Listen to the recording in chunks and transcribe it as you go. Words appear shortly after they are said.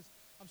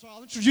So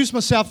I'll introduce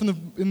myself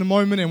in the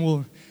moment, and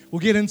we'll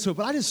get into it.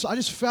 But I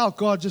just felt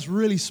God just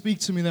really speak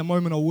to me in that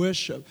moment of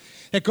worship.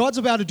 That God's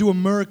about to do a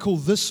miracle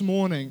this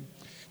morning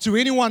to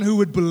anyone who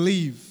would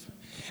believe.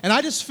 And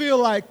I just feel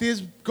like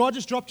God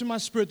just dropped in my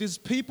spirit, there's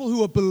people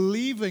who are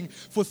believing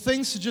for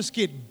things to just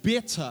get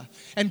better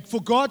and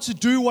for God to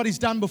do what He's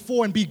done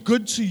before and be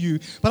good to you.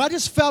 But I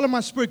just felt in my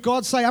spirit,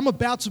 God say, I'm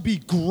about to be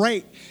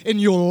great in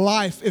your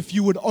life if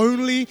you would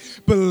only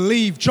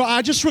believe.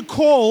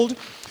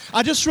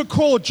 I just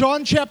recalled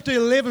John chapter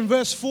 11,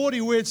 verse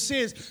 40, where it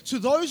says, to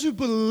those who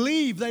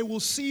believe, they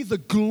will see the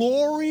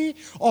glory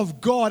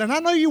of God. And I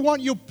know you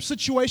want your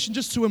situation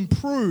just to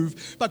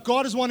improve, but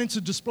God is wanting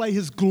to display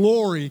His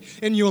glory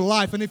in your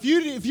life. And if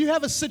you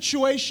have a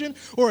situation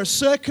or a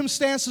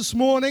circumstance this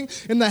morning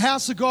in the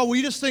house of God where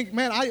you just think,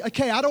 man, I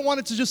don't want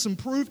it to just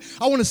improve.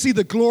 I want to see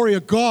the glory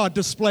of God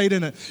displayed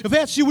in it. If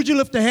that's you, would you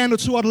lift a hand or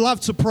two? I'd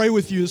love to pray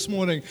with you this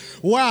morning.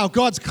 Wow,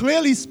 God's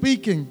clearly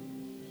speaking.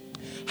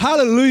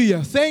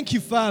 Hallelujah. Thank you,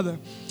 Father.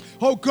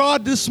 Oh,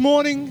 God, this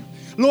morning,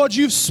 Lord,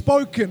 you've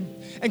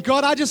spoken. And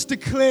God, I just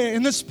declare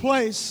in this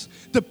place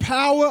the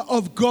power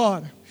of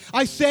God.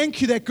 I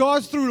thank you that,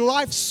 God, through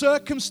life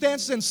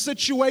circumstances and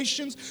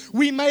situations,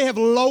 we may have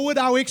lowered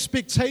our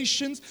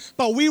expectations,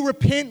 but we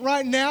repent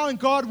right now, and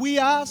God, we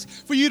ask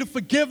for you to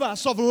forgive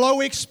us of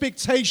low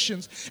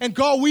expectations. And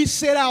God, we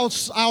set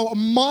our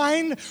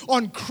mind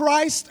on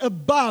Christ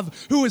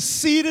above, who is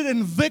seated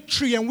in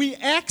victory, and we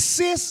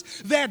access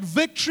that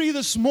victory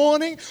this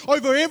morning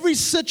over every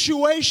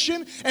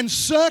situation and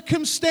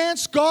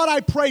circumstance. God,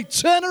 I pray,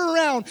 turn it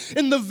around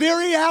in the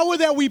very hour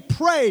that we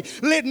pray.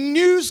 Let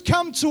news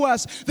come to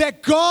us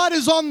that God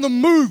is on the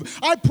move.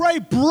 I pray,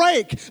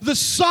 break the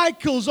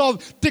cycles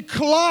of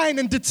decline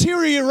and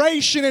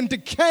deterioration and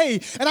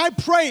decay. And I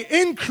pray,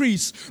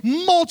 increase,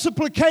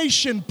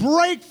 multiplication,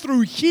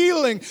 breakthrough,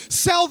 healing,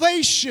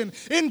 salvation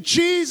in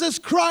Jesus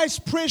Christ's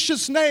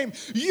precious name.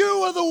 You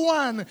are the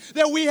one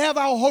that we have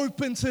our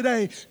hope in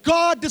today.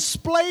 God,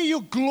 display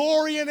your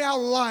glory in our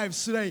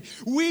lives today.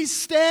 We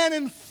stand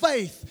in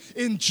faith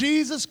in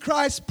Jesus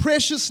Christ's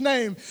precious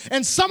name.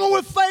 And someone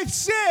with faith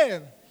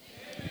said,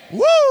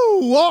 woo!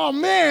 Oh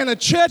man, a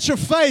church of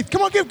faith.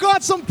 Come on, give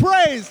God some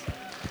praise.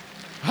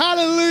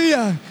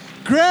 Hallelujah.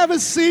 Grab a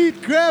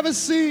seat, grab a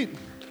seat.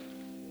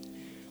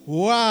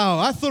 Wow,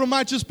 I thought it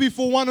might just be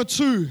for one or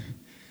two,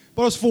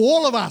 but it's for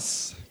all of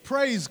us.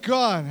 Praise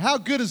God. How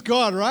good is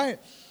God, right?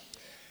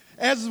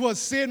 As was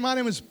said, my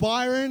name is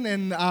Byron,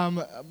 and I'm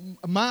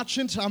a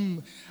merchant.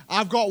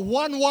 I've got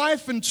one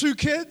wife and two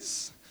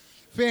kids.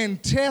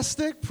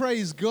 Fantastic.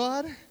 Praise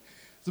God.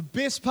 The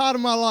best part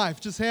of my life,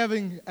 just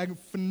having a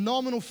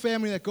phenomenal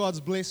family that God's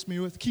blessed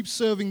me with. Keep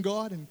serving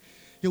God, and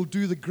He'll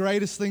do the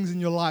greatest things in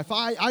your life.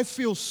 I've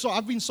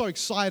been so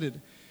excited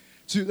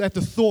at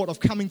the thought of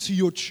coming to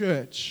your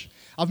church.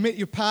 I've met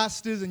your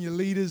pastors and your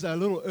leaders a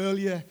little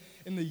earlier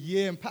in the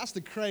year, and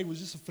Pastor Craig was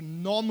just a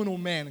phenomenal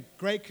man, a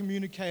great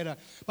communicator.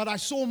 But I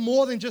saw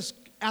more than just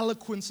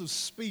eloquence of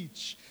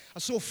speech. I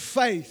saw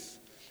faith.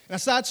 And I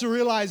started to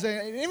realize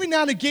that every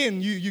now and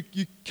again,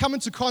 you come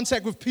into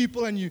contact with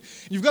people, and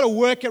you've got to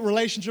work at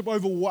relationship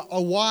over a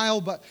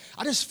while, but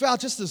I just felt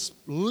just this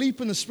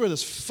leap in the Spirit,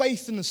 this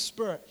faith in the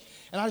Spirit.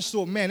 And I just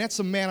thought, man, that's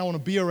a man I want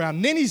to be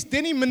around. And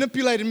then he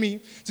manipulated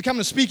me to come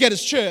and speak at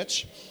his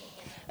church.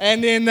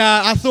 And then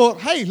I thought,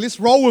 hey, let's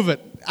roll with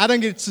it. I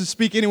don't get to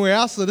speak anywhere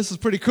else, so this is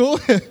pretty cool.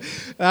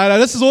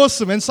 This is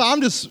awesome. And so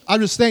I'm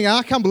just thinking,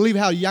 I can't believe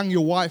how young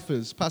your wife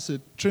is, Pastor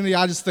Trinity.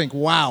 I just think,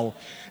 wow,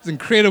 it's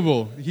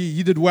incredible.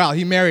 He did well.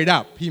 He married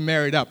up.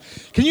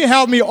 Can you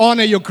help me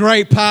honor your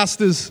great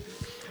pastors?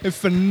 They're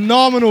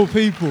phenomenal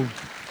people.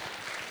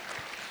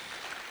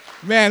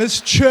 Man, this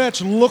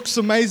church looks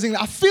amazing.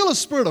 I feel a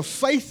spirit of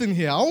faith in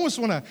here. I almost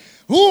want to,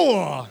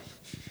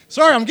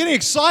 sorry, I'm getting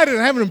excited.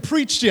 I haven't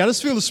preached yet. I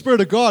just feel the Spirit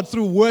of God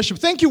through worship.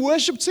 Thank you,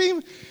 worship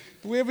team.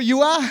 Wherever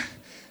you are,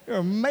 you're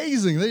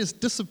amazing. They just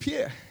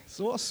disappear.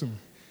 It's awesome.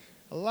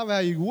 I love how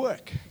you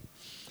work.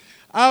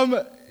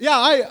 I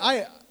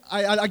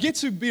get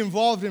to be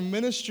involved in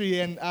ministry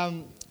and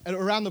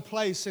around the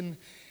place, and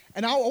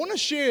I want to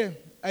share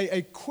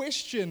a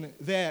question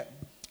that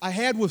I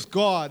had with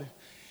God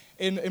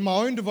in my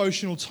own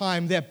devotional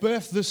time that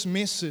birthed this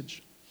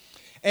message.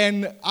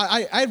 And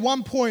I at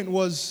one point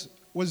was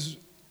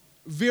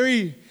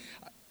very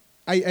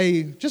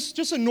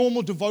just a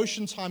normal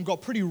devotion time,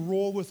 got pretty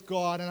raw with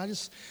God, and I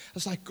was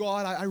like,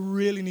 God, I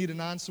really need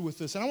an answer with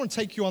this, and I want to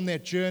take you on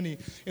that journey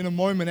in a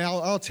moment.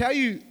 I'll tell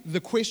you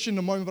the question in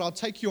a moment, but I'll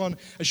take you on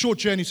a short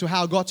journey to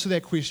how I got to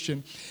that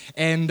question,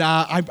 and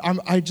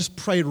I just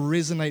pray it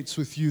resonates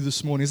with you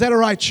this morning. Is that all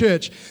right,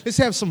 church? Let's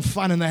have some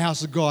fun in the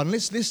house of God, and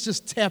let's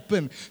just tap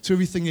in to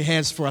everything He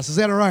has for us. Is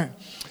that all right?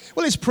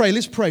 Well, let's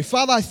pray.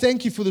 Father, I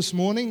thank you for this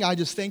morning. I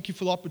just thank you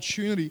for the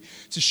opportunity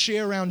to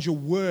share around your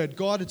word.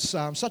 God, it's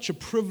such a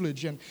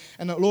privilege, and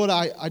Lord,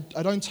 I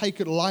don't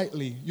take it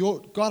lightly.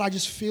 God, I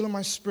just feel in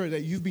my spirit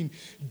that you've been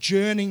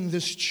journeying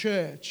this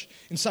church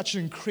in such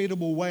an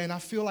incredible way, and I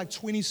feel like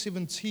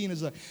 2017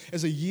 is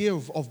a year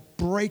of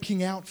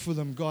breaking out for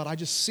them, God. I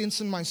just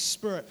sense in my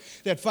spirit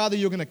that, Father,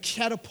 you're going to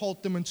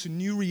catapult them into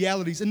new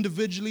realities,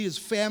 individually, as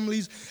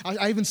families.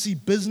 I even see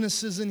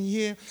businesses in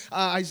here.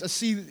 I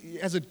see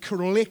as a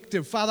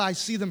collective. Father, I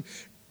see them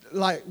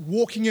like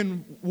walking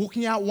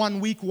out one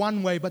week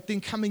one way, but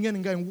then coming in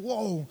and going,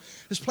 whoa,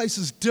 this place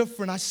is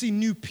different. I see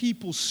new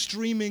people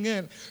streaming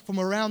in from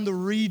around the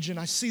region.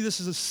 I see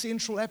this as a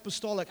central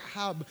apostolic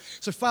hub.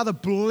 So, Father,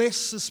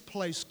 bless this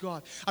place,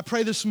 God. I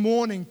pray this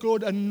morning,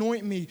 God,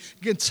 anoint me,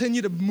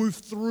 continue to move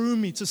through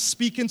me, to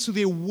speak into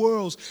their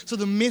worlds, so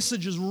the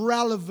message is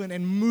relevant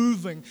and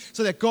moving,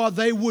 so that, God,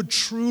 they would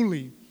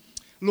truly,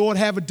 Lord,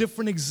 have a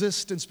different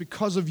existence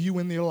because of you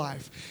in their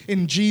life.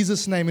 In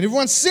Jesus' name. And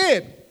everyone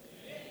said,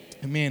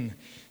 Amen.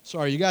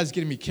 Sorry, you guys are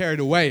getting me carried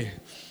away.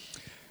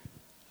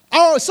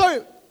 Oh,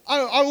 so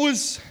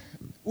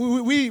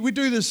we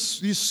do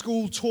these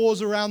school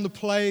tours around the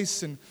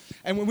place, and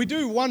when we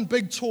do one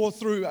big tour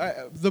through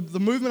the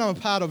movement I'm a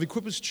part of,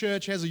 Equippers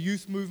Church has a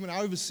youth movement.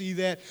 I oversee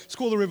that. It's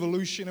called the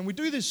Revolution, and we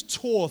do this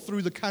tour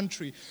through the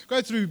country.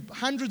 Go through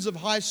hundreds of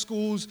high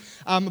schools,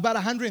 about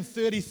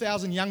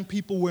 130,000 young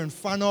people we're in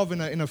front of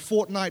in a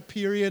fortnight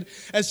period.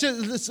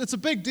 It's a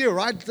big deal,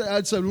 right?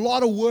 It's a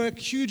lot of work,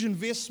 huge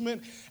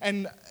investment,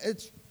 and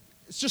it's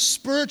just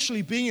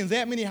spiritually being in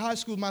that many high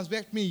schools,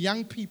 that many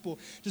young people,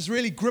 just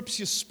really grips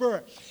your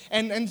spirit.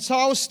 And so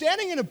I was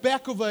standing in the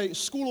back of a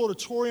school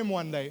auditorium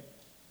one day,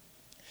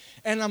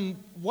 and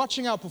I'm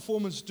watching our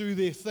performers do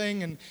their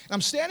thing, and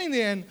I'm standing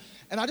there,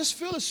 and I just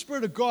feel the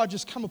Spirit of God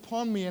just come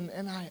upon me,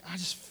 and I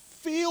just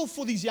feel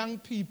for these young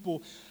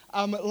people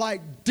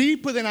like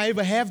deeper than I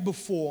ever have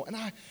before.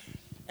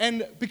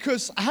 And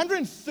because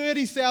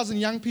 130,000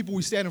 young people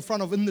we stand in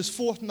front of in this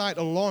fortnight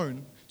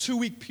alone,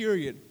 2-week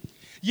period,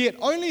 yet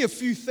only a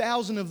few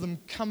thousand of them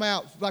come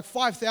out, like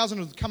 5,000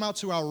 of them come out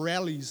to our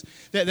rallies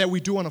that we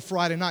do on a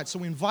Friday night. So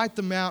we invite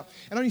them out,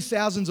 and only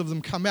thousands of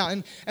them come out.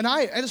 And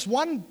at this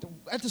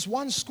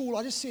one school,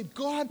 I just said,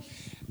 God,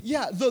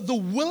 yeah, the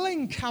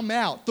willing come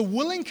out. The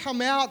willing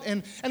come out,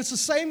 and it's the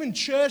same in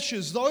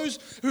churches. Those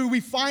who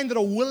we find that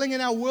are willing in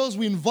our worlds,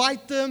 we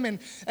invite them, and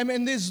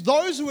there's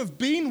those who have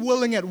been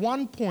willing at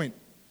one point.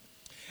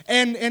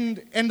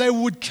 And they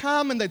would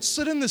come and they'd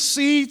sit in the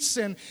seats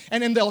and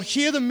they'll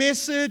hear the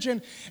message.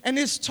 And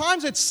there's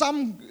times that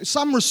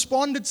some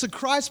responded to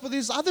Christ, but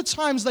there's other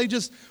times they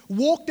just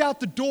walked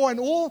out the door, and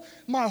all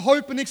my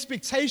hope and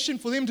expectation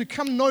for them to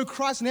come know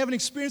Christ and have an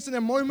experience in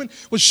that moment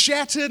was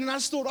shattered. And I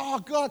just thought, oh,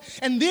 God.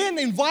 And then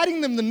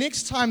inviting them the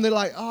next time, they're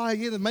like, oh,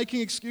 yeah, they're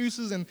making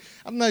excuses. And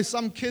I don't know,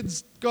 some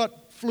kids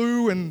got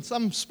flu and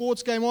some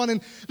sports game on,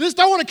 and they just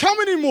don't want to come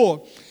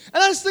anymore.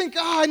 And I just think,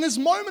 in this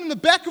moment in the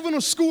back of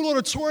a school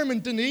auditorium in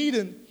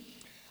Dunedin,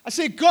 I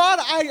said, God,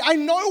 I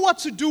know what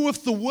to do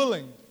with the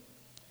willing.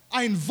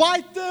 I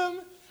invite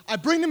them, I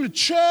bring them to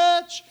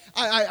church,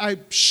 I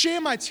share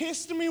my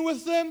testimony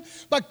with them,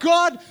 but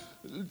God,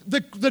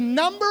 the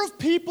number of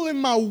people in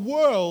my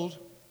world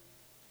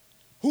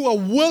who are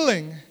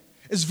willing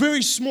is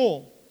very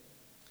small.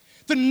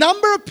 The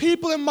number of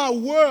people in my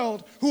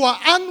world who are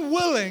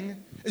unwilling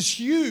is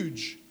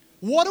huge.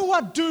 What do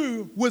I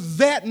do with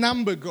that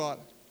number, God?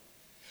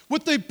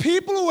 With the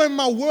people who are in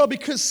my world,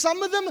 because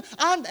some of them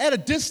aren't at a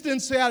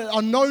distance,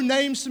 are no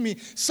names to me.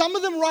 Some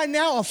of them right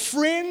now are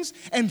friends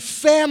and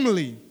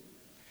family.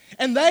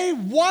 And they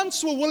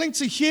once were willing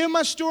to hear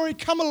my story,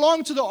 come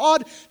along to the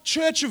odd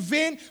church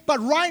event, but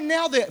right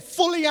now they're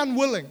fully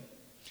unwilling.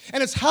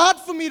 And it's hard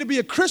for me to be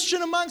a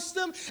Christian amongst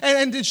them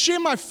and to share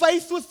my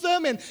faith with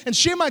them and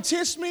share my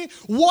testimony.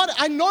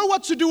 I know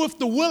what to do with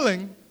the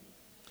willing,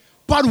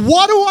 but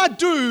what do I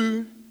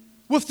do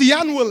with the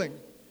unwilling?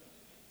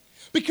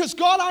 Because,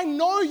 God, I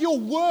know your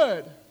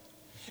word.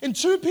 In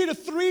 2 Peter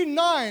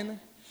 3:9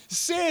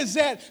 says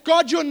that,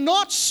 God, you're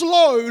not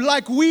slow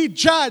like we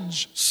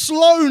judge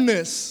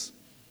slowness.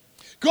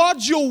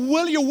 God, your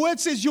word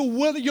says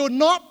you're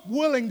not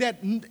willing that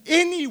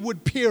any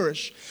would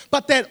perish,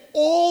 but that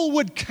all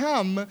would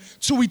come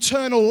to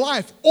eternal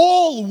life.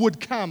 All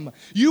would come.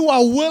 You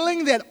are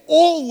willing that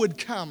all would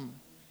come.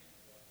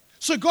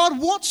 So, God,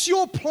 what's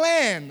your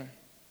plan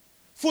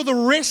for the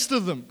rest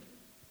of them?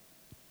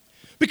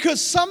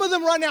 Because some of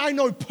them right now I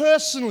know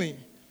personally,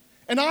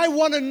 and I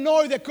want to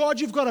know that,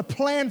 God, you've got a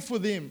plan for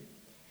them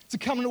to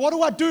come. What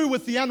do I do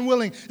with the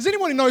unwilling? Does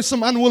anybody know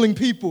some unwilling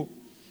people?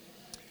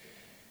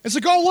 And so,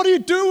 God, what do you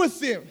do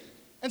with them?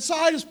 And so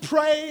I just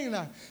pray and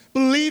I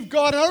believe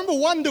God. And I remember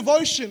one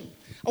devotion,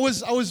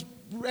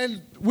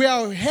 where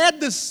I had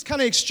this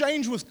kind of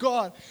exchange with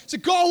God. I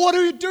said, God, what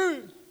do you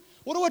do?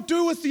 What do I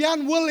do with the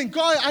unwilling?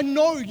 God, I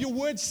know your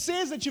word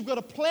says that you've got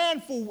a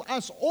plan for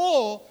us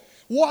all.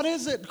 What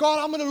is it? God,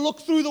 I'm going to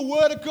look through the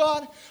Word of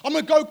God. I'm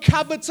going to go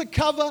cover to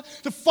cover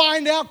to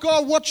find out,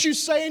 God, what you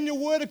say in your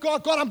Word of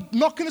God. God, I'm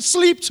not going to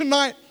sleep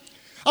tonight.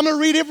 I'm going to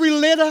read every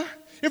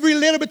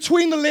letter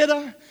between the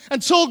letter,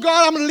 until,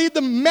 God, I'm going to read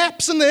the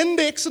maps and the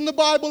index in the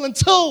Bible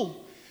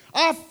until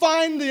I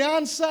find the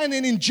answer. And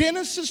then in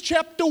Genesis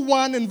chapter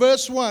 1 and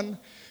verse 1,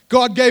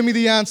 God gave me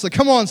the answer.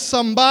 Come on,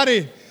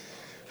 somebody.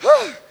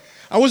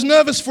 I was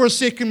nervous for a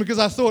second because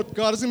I thought,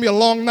 God, it's going to be a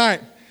long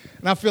night.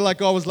 And I feel like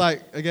God was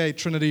like, okay,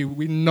 Trinity,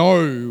 we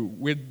know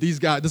this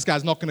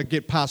guy's not going to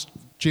get past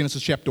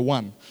Genesis chapter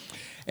 1.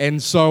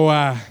 And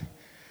so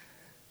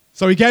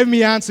he gave me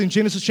the answer in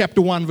Genesis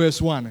chapter 1, verse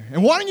 1.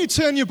 And why don't you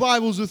turn your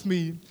Bibles with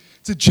me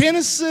to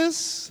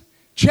Genesis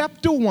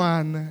chapter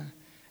 1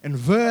 and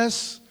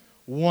verse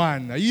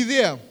 1. Are you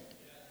there?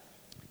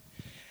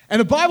 And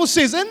the Bible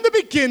says, in the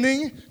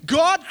beginning,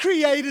 God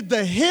created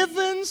the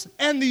heavens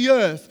and the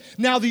earth.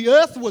 Now the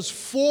earth was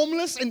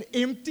formless and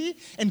empty,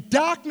 and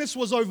darkness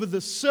was over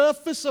the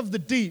surface of the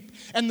deep.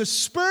 And the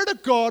Spirit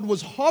of God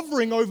was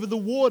hovering over the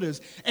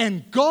waters.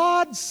 And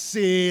God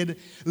said,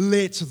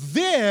 let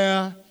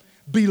there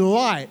be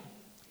light.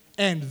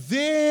 And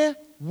there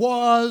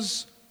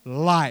was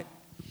light.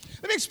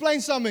 Let me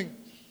explain something.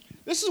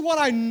 This is what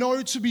I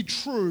know to be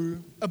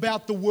true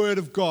about the Word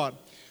of God.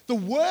 The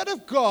Word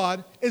of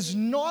God is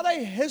not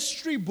a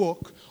history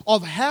book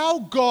of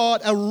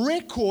a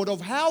record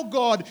of how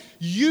God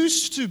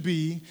used to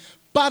be,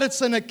 but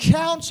it's an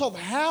account of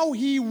how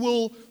He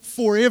will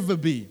forever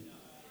be.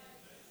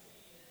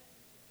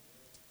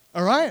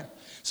 All right?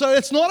 So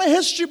it's not a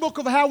history book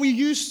of how we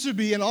used to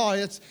be and,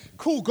 it's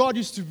cool, God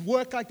used to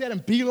work like that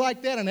and be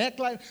like that and act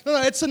like that.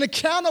 No, it's an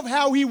account of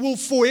how He will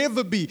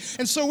forever be.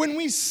 And so when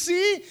we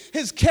see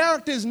His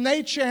character, His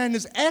nature, and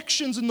His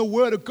actions in the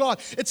Word of God,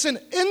 it's an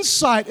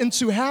insight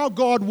into how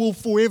God will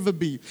forever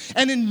be.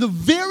 And in the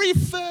very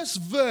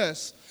first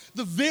verse,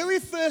 the very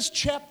first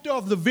chapter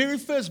of the very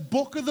first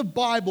book of the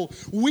Bible,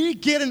 we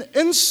get an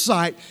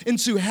insight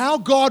into how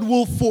God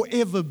will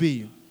forever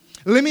be.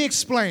 Let me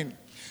explain.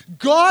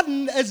 God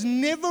is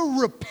never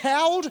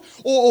repelled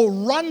or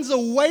runs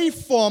away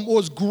from or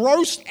is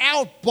grossed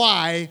out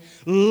by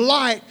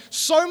light,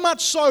 so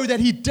much so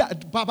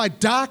that by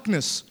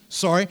darkness,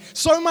 so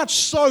much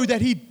so that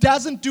He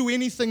doesn't do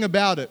anything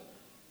about it.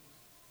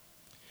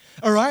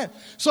 All right?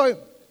 So,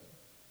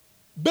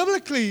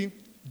 biblically,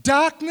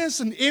 darkness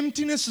and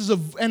emptiness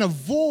and a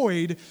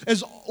void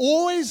is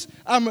always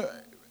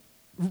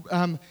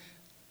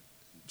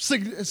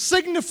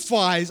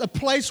signifies a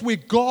place where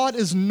God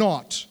is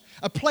not.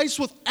 A place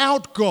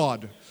without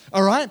God,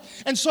 all right?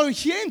 And so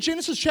here in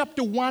Genesis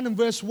chapter 1 and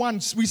verse 1,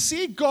 we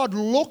see God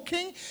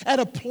looking at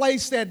a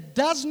place that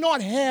does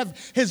not have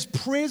His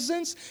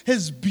presence,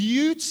 His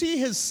beauty,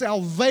 His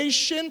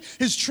salvation,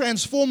 His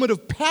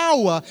transformative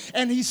power.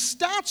 And He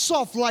starts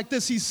off like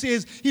this. He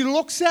says, He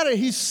looks at it,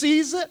 He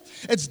sees it.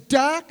 It's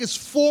dark, it's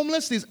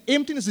formless, there's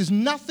emptiness, there's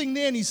nothing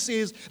there. And He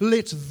says,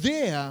 let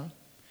there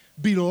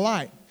be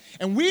light.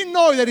 And we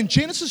know that in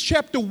Genesis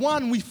chapter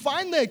 1, we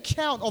find the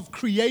account of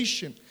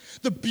creation.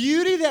 The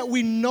beauty that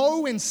we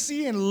know and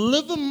see and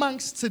live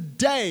amongst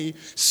today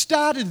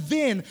started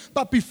then.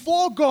 But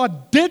before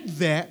God did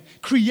that,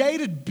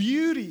 created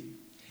beauty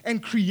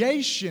and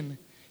creation,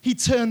 He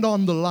turned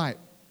on the light.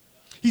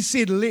 He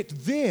said, let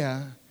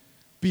there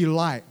be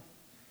light.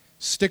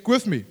 Stick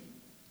with me.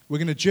 We're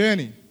going to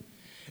journey.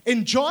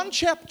 In John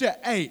chapter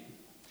 8,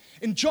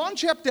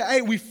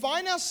 we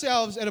find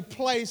ourselves at a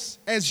place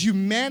as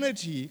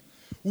humanity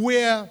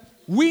where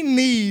we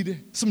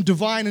need some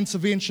divine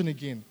intervention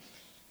again.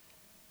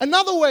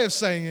 Another way of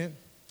saying it,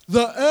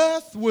 the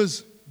earth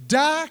was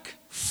dark,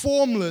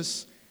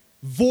 formless,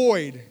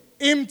 void,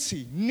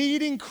 empty,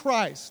 needing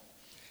Christ,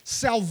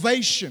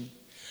 salvation.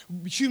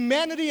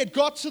 Humanity had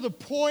got to the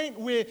point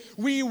where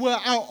we were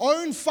our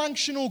own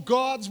functional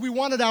gods. We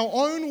wanted our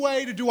own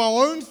way to do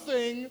our own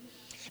thing,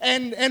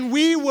 and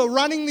we were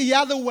running the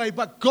other way.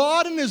 But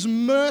God in His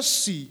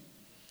mercy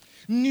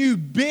knew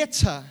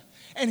better,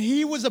 and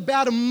He was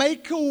about to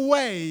make a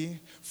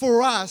way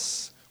for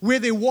us where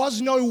there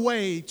was no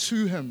way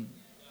to Him,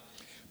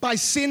 by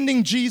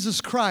sending Jesus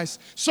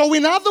Christ. So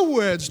in other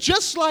words,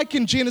 just like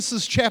in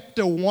Genesis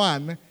chapter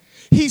 1,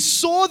 He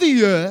saw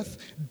the earth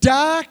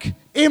dark,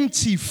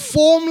 empty,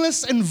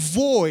 formless, and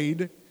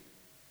void,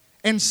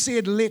 and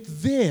said, let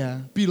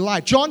there be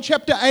light. John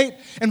chapter 8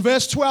 and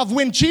verse 12,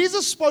 when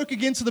Jesus spoke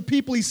again to the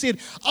people, He said,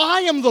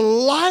 I am the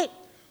light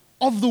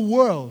of the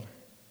world.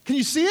 Can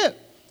you see it?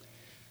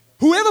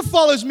 Whoever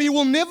follows me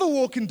will never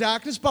walk in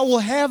darkness, but will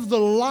have the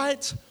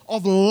light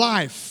of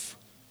life.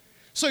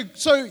 So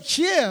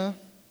here,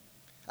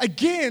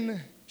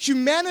 again,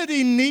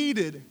 humanity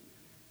needed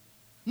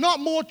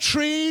not more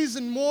trees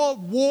and more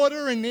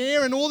water and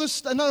air and all this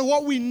stuff. No,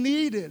 what we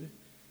needed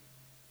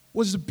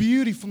was the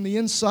beauty from the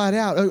inside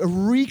out, a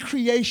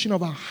recreation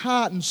of our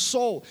heart and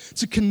soul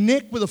to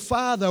connect with the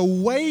Father, a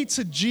way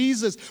to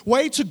Jesus,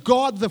 way to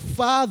God the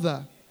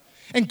Father.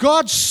 And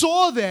God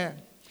saw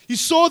that. He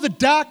saw the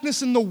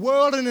darkness in the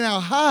world and in our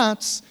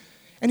hearts,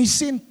 and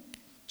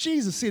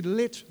Jesus said,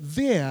 let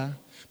there,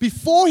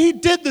 before He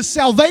did the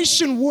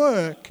salvation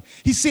work,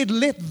 He said,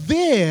 let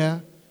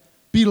there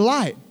be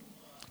light.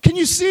 Can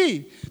you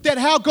see that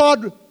how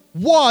God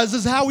was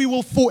is how He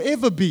will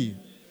forever be?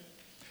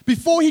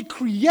 Before He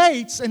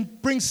creates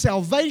and brings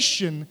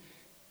salvation,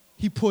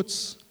 He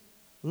puts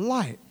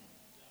light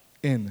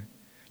in.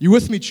 You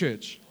with me,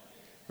 church?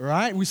 All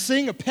right? We're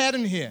seeing a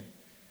pattern here.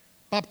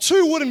 But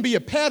 2 wouldn't be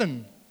a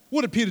pattern,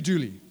 would it, Peter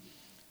Dooley?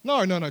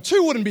 No.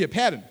 2 wouldn't be a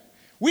pattern.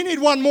 We need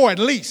one more at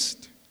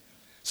least.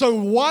 So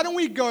why don't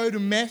we go to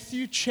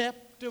Matthew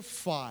chapter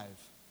 5?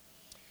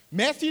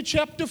 Matthew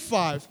chapter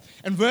 5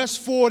 and verse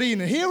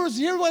 14. And here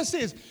what it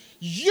says.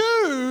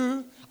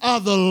 You are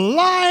the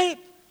light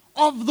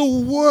of the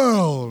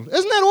world.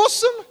 Isn't that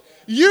awesome?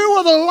 You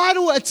are the light of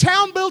the world. A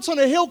town built on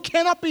a hill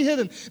cannot be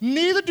hidden.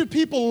 Neither do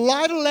people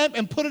light a lamp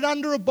and put it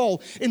under a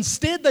bowl.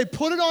 Instead, they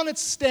put it on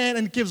its stand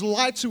and it gives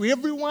light to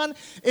everyone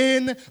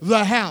in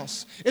the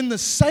house. In the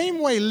same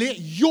way, let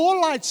your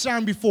light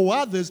shine before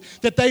others,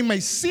 that they may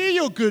see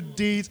your good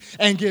deeds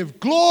and give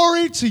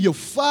glory to your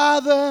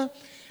Father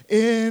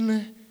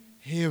in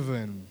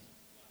heaven.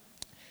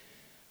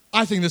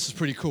 I think this is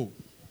pretty cool,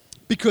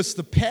 because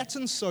the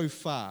pattern so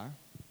far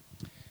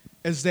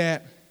is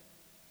that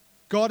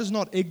God is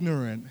not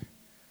ignorant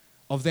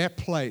of that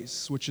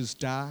place which is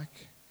dark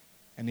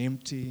and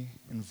empty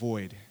and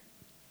void.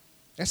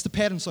 That's the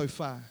pattern so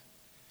far.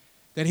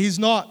 That He's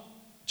not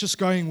just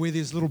going where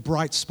there's little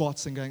bright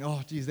spots and going,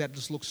 oh, geez, that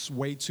just looks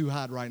way too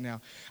hard right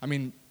now. I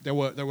mean, they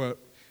were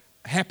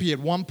happy at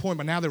one point,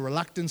 but now they're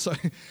reluctant, so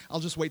I'll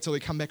just wait till they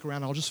come back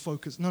around. I'll just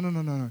focus.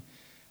 No.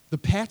 The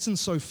pattern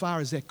so far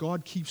is that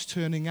God keeps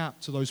turning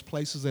up to those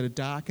places that are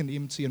dark and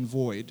empty and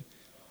void,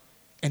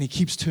 and He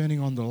keeps turning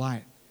on the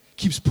light.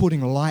 Keeps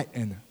putting light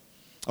in.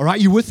 All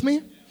right, you with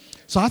me?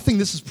 So I think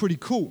this is pretty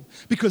cool,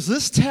 because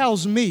this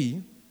tells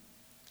me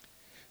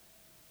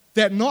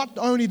that not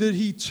only did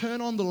He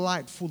turn on the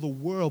light for the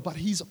world, but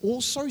He's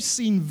also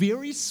seen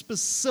very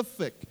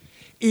specific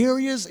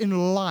areas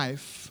in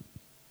life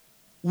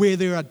where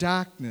there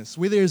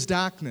is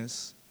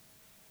darkness,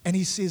 and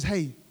He says,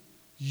 hey,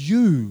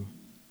 you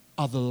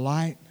are the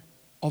light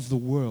of the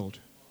world.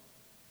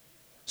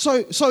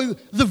 So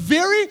the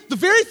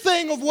very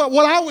thing of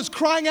what I was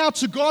crying out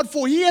to God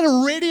for, He had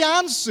already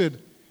answered.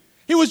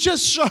 He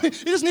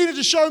just needed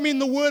to show me in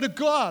the Word of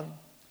God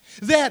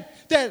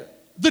that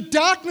the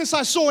darkness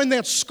I saw in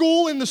that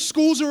school, in the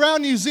schools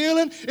around New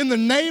Zealand, in the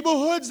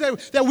neighborhoods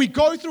that we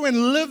go through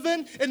and live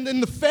in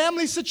the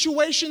family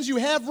situations you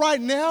have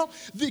right now,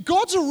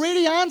 God's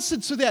already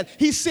answered to that.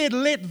 He said,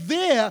 let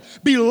there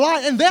be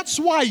light. And that's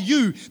why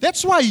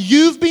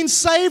you've been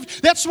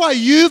saved. That's why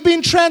you've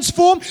been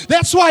transformed.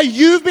 That's why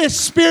you've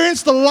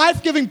experienced the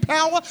life-giving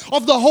power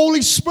of the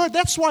Holy Spirit.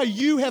 That's why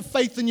you have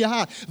faith in your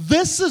heart.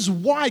 This is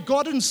why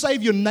God didn't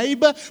save your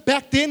neighbor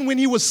back then when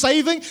He was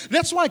saving.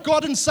 That's why God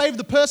didn't save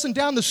the person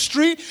down the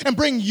street and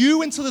bring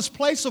you into this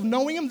place of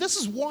knowing Him. This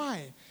is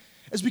why.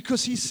 It's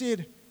because He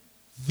said,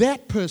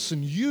 that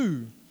person,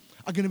 you,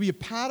 are going to be a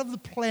part of the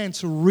plan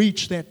to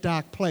reach that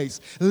dark place.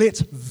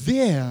 Let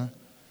there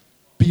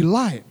be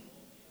light.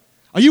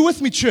 Are you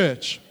with me,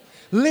 church?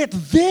 Let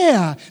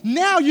there.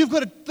 Now you've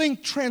got to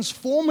think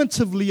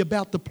transformatively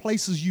about the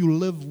places you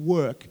live,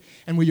 work,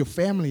 and where your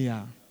family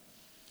are.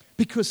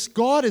 Because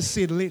God has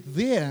said, let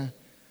there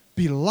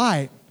be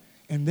light,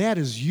 and that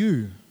is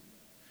you.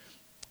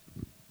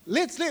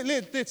 Let's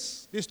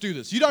do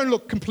this. You don't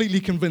look completely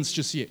convinced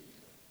just yet.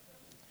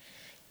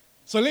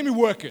 So let me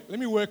work it. Let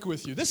me work it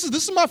with you. This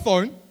is my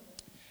phone,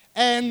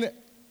 and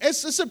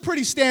it's a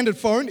pretty standard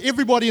phone.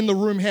 Everybody in the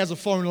room has a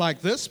phone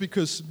like this,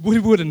 because we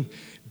wouldn't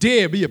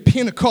dare be a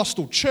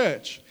Pentecostal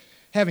church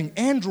having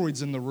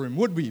Androids in the room,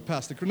 would we,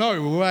 Pastor?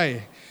 No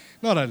way.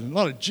 Not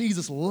a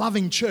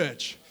Jesus-loving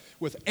church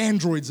with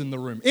Androids in the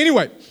room.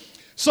 Anyway,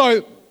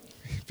 so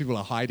people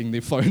are hiding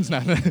their phones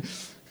now.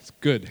 It's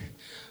good.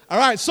 All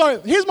right, so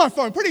here's my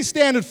phone, pretty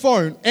standard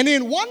phone. And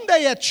then one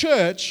day at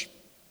church,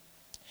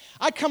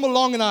 I come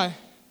along and I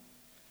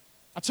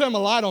turn my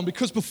light on,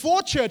 because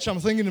before church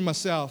I'm thinking to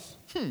myself,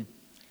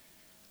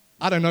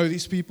 I don't know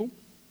these people.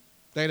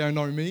 They don't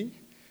know me.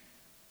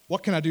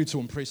 What can I do to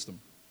impress them?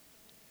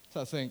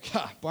 So I think,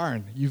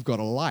 Byron, you've got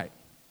a light.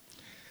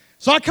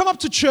 So I come up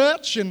to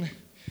church, and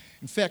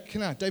in fact,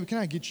 David, can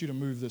I get you to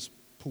move this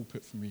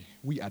pulpit for me?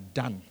 We are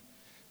done.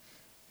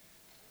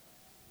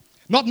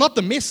 Not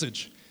the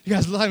message. You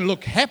guys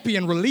look happy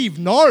and relieved.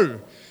 No.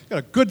 You've got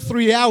a good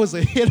 3 hours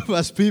ahead of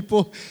us,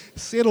 people.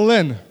 Settle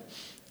in.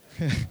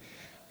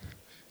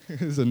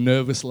 There's a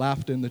nervous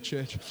laughter in the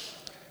church.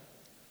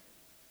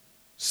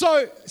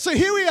 So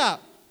here we are.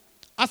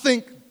 I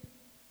think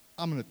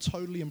I'm going to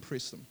totally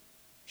impress them.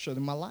 Show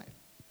them my light.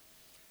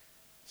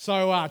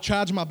 So I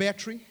charge my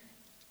battery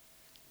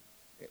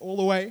all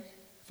the way.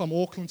 From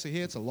Auckland to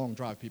here, it's a long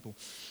drive, people.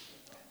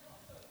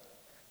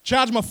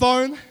 Charge my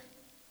phone,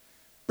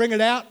 bring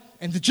it out,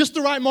 and at just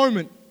the right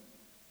moment,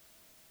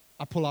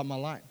 I pull out my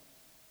light.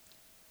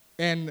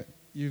 And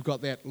you've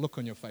got that look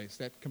on your face,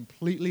 that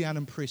completely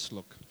unimpressed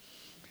look.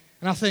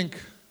 And I think,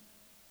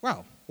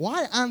 wow,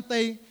 why aren't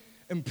they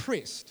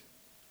impressed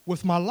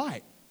with my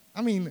light?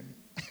 I mean,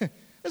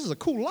 this is a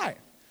cool light.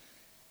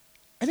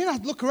 And then I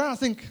look around and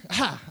think,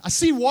 I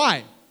see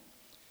why.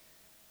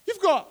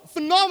 You've got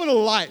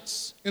phenomenal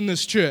lights in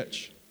this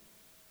church.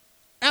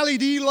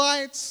 LED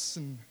lights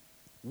and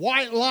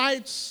white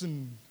lights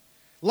and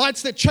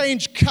lights that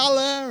change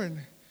color and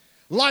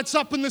lights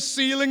up in the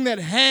ceiling that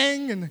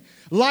hang and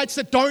lights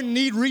that don't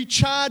need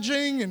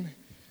recharging. And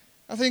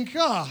I think,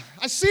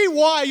 I see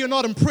why you're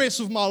not impressed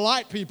with my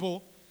light,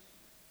 people.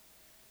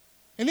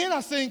 And then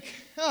I think,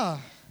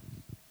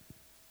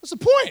 what's the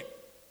point?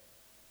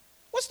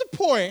 What's the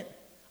point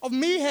of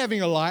me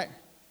having a light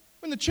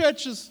when the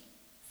church is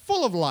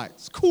full of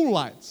lights, cool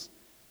lights,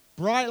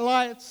 bright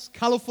lights,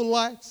 colorful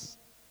lights?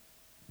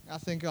 I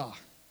think, it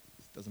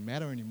doesn't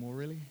matter anymore,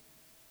 really.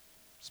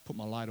 Just put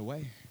my light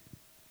away.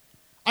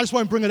 I just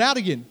won't bring it out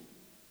again.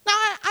 No,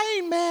 I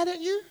ain't mad at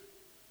you.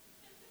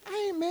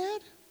 I ain't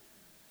mad.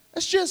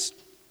 It's just,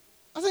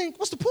 I think,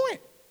 what's the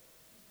point?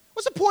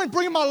 What's the point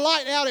bringing my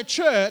light out at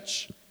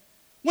church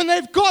when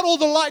they've got all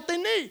the light they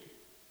need?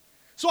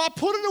 So I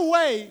put it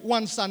away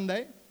one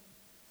Sunday,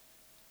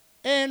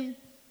 and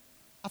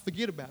I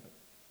forget about it.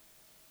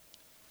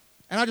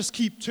 And I just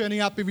keep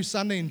turning up every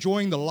Sunday,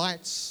 enjoying the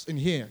lights in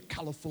here.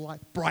 Colorful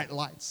lights, bright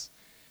lights,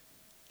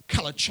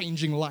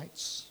 color-changing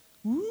lights.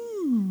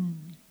 Woo!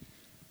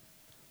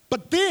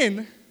 But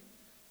then,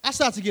 I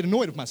start to get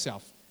annoyed with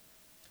myself.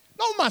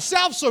 Not with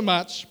myself so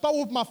much, but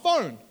with my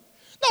phone.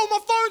 Not with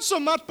my phone so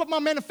much, but my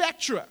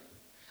manufacturer.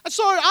 And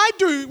so I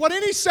do what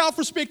any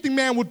self-respecting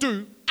man would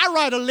do. I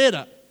write a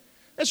letter.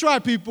 That's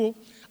right, people.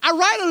 I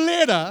write a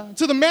letter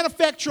to the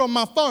manufacturer on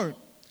my phone.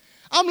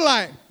 I'm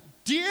like,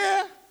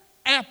 "Dear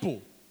Apple,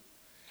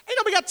 ain't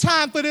nobody got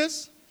time for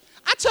this."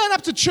 I turn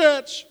up to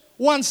church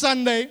one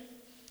Sunday,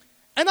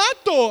 and I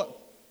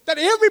thought that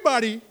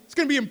everybody is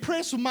going to be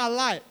impressed with my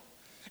light.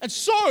 And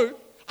so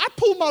I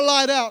pulled my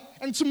light out,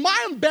 and to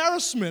my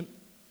embarrassment,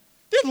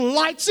 there's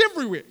lights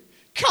everywhere.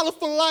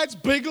 Colorful lights,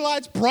 big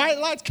lights, bright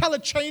lights,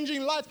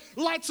 color-changing lights,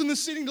 lights in the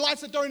ceiling,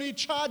 lights that don't need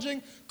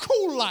charging,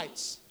 cool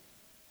lights.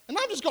 And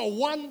I've just got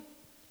one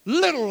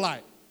little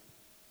light.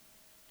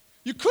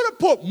 You could have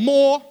put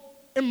more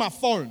in my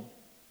phone.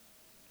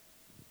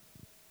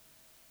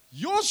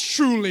 Yours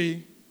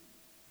truly,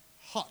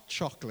 hot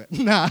chocolate.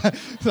 Nah,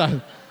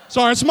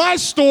 sorry, it's my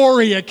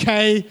story,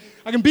 okay?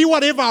 I can be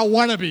whatever I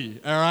want to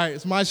be, all right?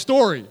 It's my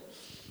story.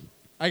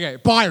 Okay,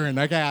 Byron,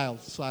 okay, I'll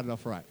start it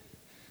off right.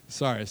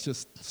 Sorry,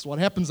 it's what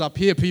happens up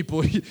here,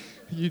 people.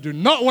 You do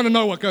not want to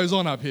know what goes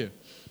on up here.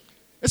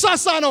 So I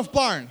sign off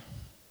Byron.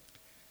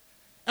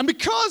 And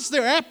because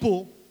they're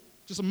Apple,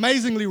 just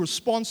amazingly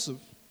responsive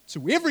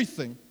to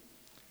everything,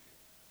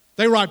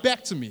 they write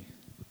back to me,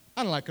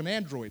 unlike an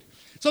Android.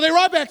 So they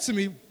write back to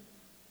me,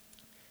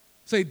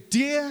 say,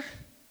 "Dear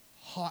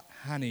hot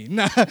honey."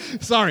 Nah,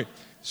 sorry,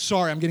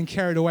 I'm getting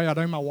carried away. I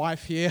know my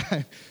wife here.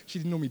 She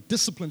didn't normally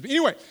discipline. But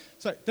anyway,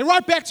 so they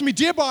write back to me,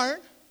 "Dear Byron,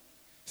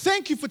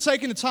 thank you for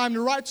taking the time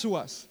to write to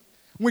us.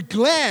 We're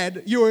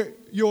glad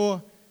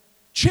you're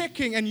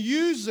checking and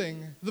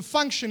using the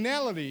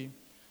functionality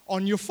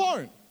on your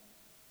phone.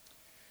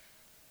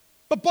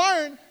 But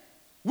Byron,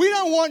 we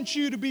don't want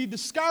you to be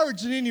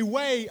discouraged in any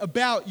way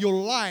about your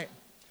light,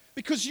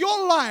 because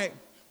your light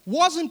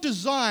wasn't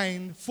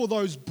designed for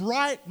those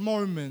bright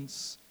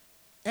moments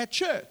at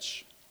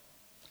church.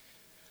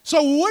 So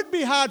it would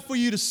be hard for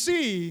you to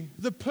see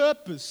the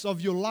purpose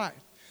of your light.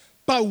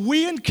 But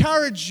we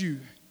encourage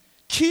you,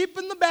 keep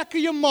in the back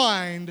of your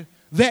mind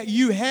that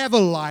you have a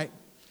light,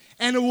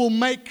 and it will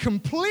make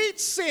complete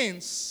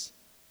sense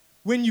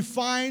when you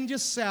find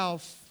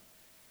yourself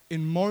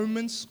in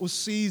moments or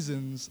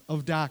seasons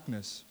of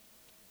darkness.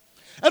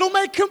 It'll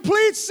make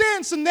complete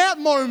sense in that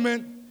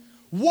moment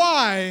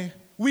why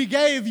we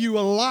gave you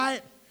a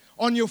light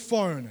on your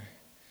phone.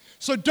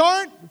 So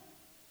don't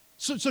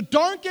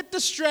get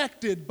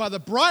distracted by the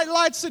bright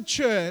lights at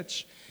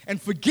church and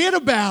forget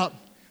about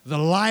the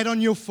light on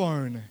your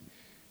phone.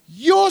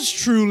 Yours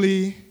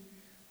truly,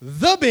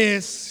 the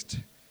best,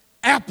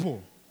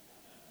 Apple.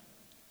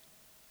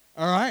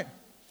 All right?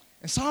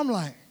 And so I'm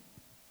like,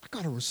 I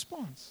got a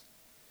response.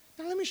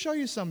 Now let me show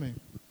you something.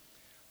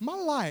 My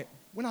light,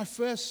 when I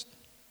first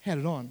had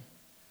it on,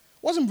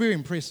 wasn't very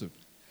impressive.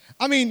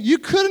 I mean, you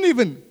couldn't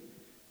even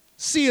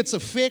see its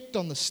effect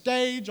on the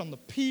stage, on the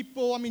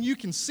people. I mean, you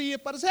can see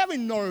it, but it's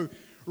having no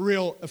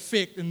real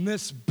effect in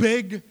this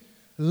big,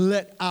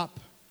 lit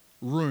up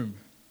room.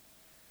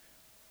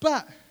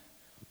 But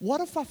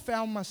what if I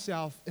found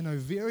myself in a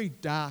very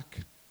dark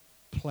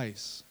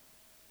place?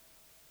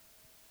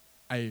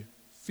 A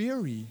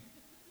very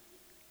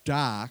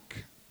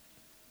dark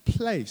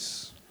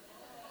place.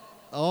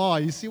 Oh,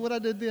 you see what I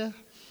did there?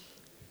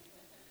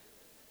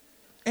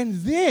 And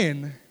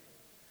then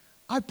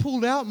I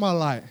pulled out my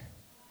light.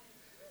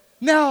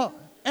 Now,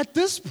 at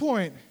this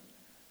point,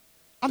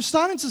 I'm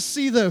starting to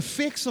see the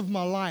effects of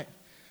my light.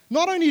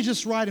 Not only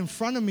just right in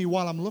front of me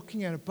while I'm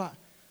looking at it, but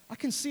I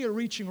can see it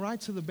reaching right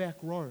to the back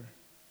row.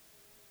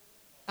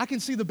 I can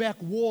see the back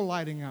wall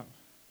lighting up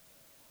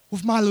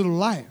with my little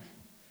light.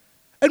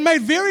 It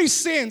made very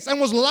sense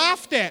and was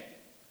laughed at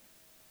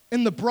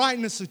in the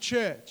brightness of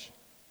church.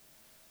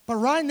 But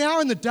right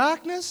now in the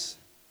darkness,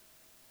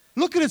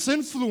 look at its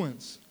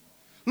influence.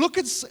 Look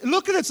at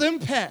its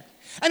impact.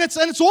 And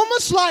it's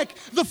almost like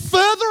the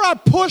further I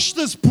push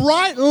this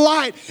bright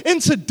light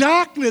into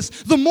darkness,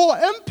 the more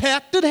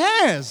impact it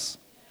has.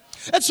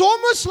 It's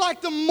almost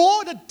like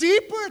the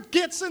deeper it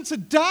gets into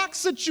dark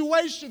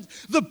situations,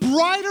 the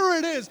brighter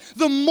it is,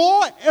 the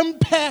more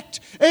impact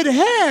it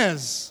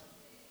has.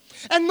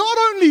 And not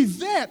only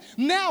that,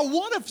 now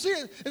what if,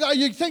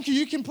 thank you,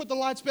 you can put the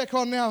lights back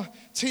on now,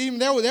 team.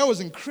 That was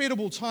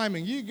incredible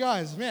timing. You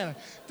guys, man,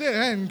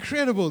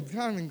 incredible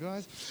timing,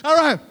 guys. All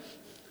right.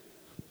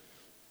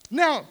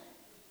 Now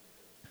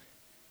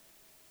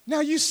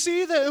you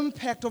see the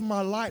impact of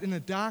my light in a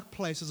dark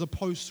place as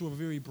opposed to a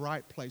very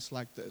bright place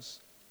like this.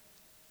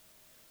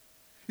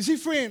 You see,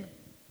 friend,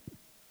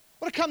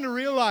 what I come to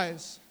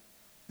realize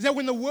is that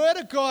when the Word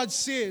of God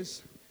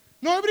says,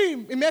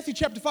 in Matthew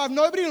chapter 5,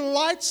 nobody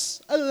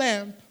lights a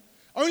lamp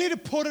only to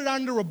put it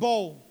under a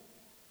bowl.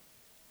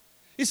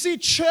 You see,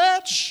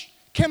 church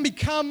can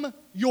become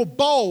your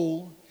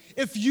bowl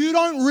if you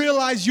don't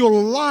realize your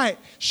light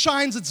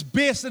shines its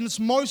best and its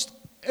most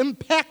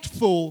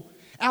impactful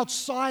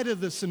outside of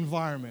this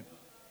environment.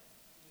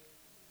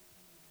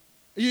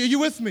 Are you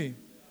with me?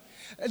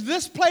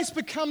 This place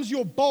becomes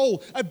your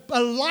bowl.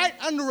 A light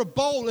under a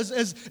bowl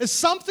is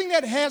something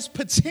that has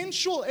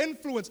potential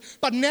influence,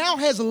 but now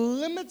has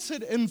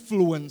limited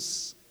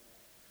influence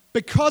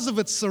because of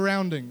its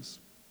surroundings.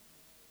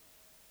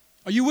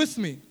 Are you with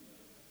me?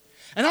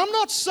 And I'm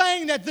not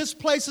saying that this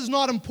place is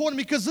not important,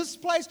 because this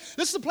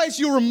is the place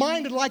you're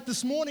reminded, like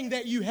this morning,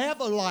 that you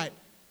have a light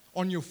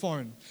on your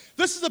phone.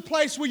 This is the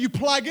place where you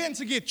plug in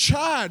to get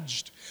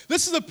charged.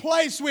 This is the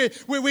place where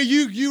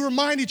you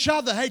remind each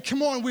other, hey,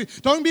 come on,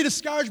 don't be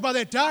discouraged by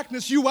that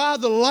darkness. You are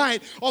the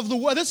light of the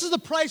world. This is the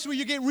place where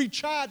you get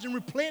recharged and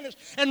replenished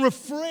and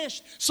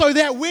refreshed, so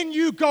that when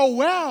you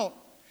go out,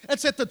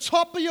 it's at the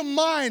top of your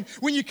mind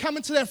when you come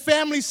into that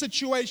family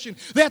situation,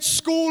 that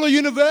school or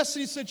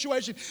university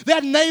situation,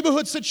 that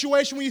neighborhood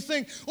situation where you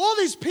think, all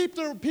these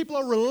people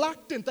are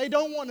reluctant. They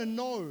don't want to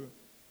know.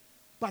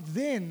 But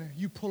then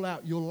you pull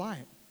out your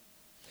light.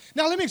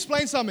 Now let me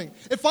explain something.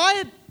 If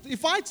I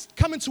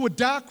come into a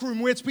dark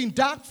room where it's been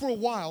dark for a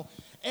while,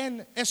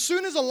 and as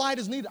soon as a light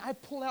is needed, I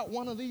pull out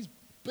one of these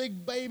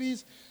big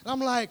babies, and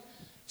I'm like,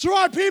 it's all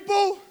right,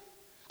 people,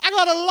 I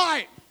got a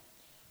light.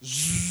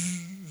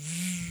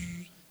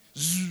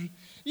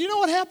 You know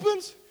what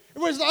happens?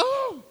 Everybody's like,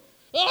 oh,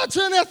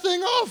 turn that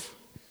thing off.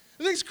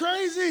 The thing's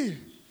crazy.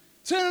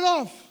 Turn it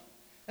off.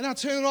 And I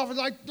turn it off. It's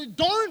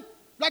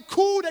like,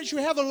 cool that you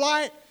have a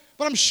light,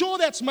 but I'm sure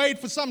that's made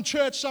for some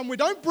church somewhere.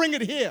 Don't bring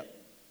it here.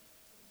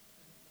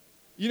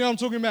 You know what I'm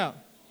talking about?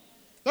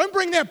 Don't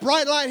bring that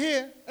bright light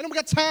here. I don't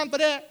got time for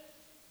that.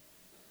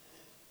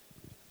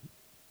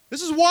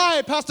 This is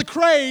why Pastor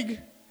Craig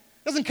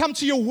doesn't come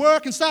to your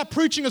work and start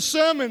preaching a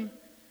sermon,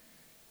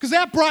 because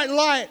that bright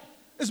light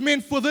is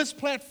meant for this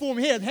platform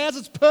here. It has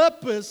its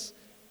purpose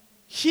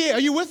here. Are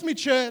you with me,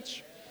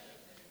 church?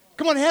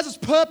 Come on, it has its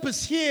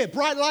purpose here.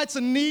 Bright lights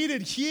are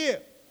needed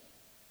here.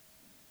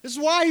 This is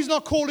why he's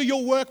not called to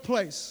your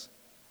workplace.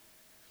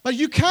 But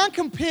you can't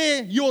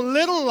compare your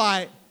little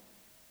light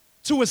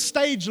to a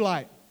stage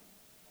light,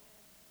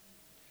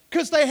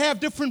 because they have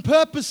different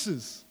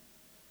purposes.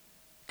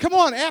 Come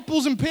on,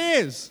 apples and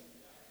pears.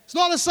 It's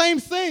not the same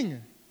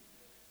thing.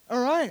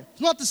 All right?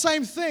 It's not the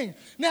same thing.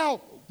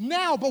 Now,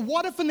 but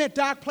what if in that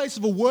dark place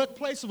of a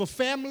workplace, of a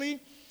family,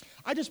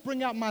 I just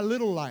bring out my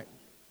little light?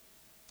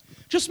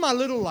 Just my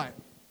little light.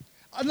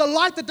 The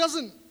light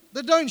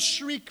that don't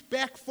shriek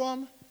back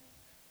from,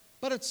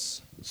 but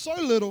it's so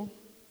little,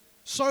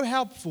 so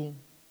helpful,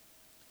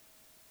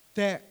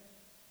 that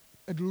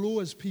it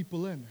lures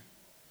people in.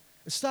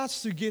 It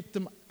starts to get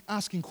them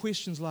asking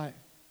questions like,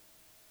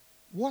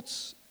 where'd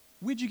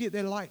you get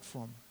that light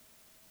from?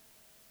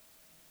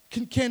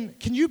 Can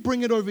you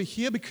bring it over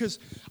here? Because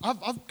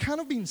I've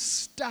kind of been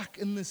stuck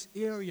in this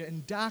area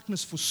in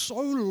darkness for so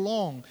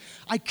long.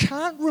 I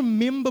can't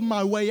remember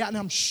my way out, and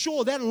I'm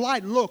sure that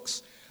light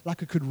looks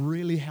like it could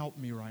really help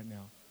me right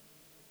now.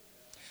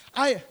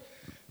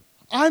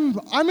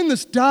 I'm in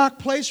this dark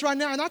place right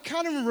now, and I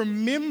can't even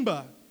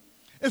remember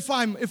if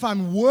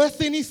I'm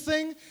worth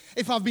anything,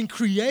 if I've been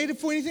created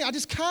for anything. I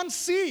just can't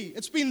see.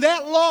 It's been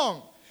that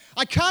long.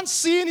 I can't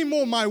see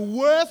anymore my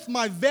worth,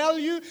 my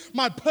value,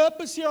 my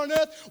purpose here on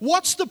earth.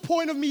 What's the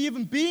point of me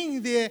even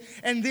being there?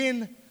 And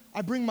then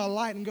I bring my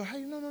light and go,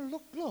 hey,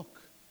 no,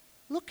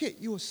 look at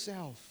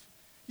yourself.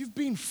 You've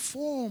been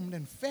formed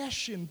and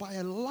fashioned by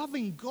a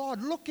loving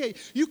God. Look at,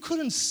 you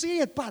couldn't see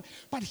it, but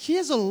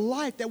here's a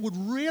light that would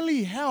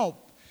really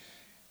help.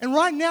 And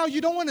right now,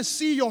 you don't want to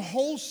see your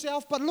whole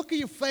self, but look at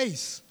your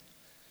face.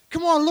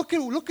 Come on,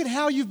 look at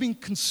how you've been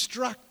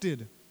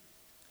constructed.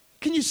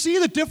 Can you see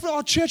the difference?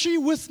 Oh, church, are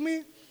you with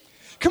me?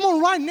 Come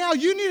on, right now,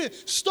 you need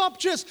to stop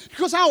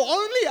because our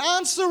only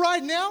answer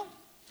right now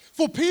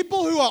for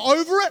people who are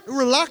over it,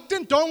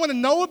 reluctant, don't want to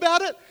know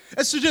about it,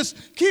 is to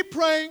just keep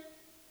praying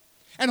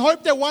and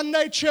hope that one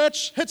day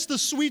church hits the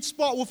sweet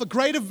spot with a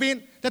great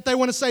event that they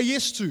want to say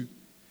yes to.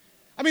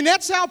 I mean,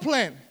 that's our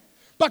plan.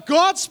 But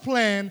God's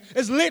plan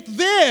is let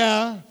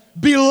there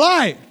be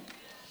light.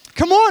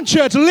 Come on,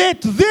 church,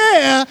 let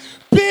there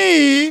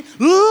be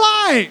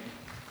light.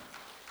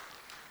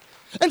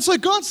 And so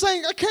God's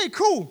saying, okay,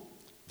 cool.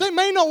 They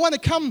may not want to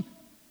come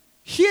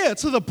here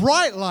to the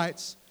bright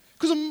lights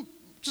because it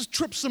just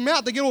trips them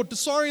out. They get all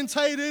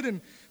disorientated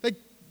and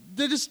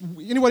they just,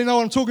 anybody know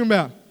what I'm talking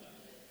about?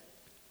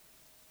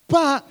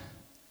 But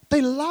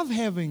they love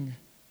having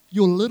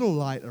your little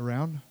light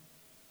around.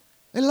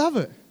 They love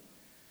it.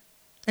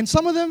 And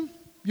some of them,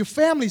 your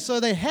family, so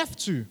they have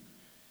to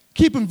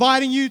keep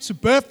inviting you to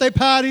birthday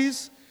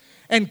parties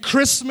and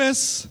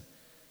Christmas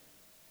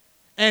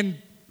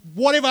and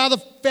whatever other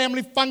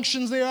family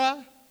functions there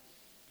are.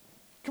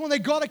 Come on, they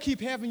got to keep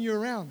having you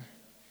around.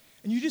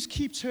 And you just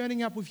keep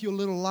turning up with your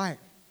little light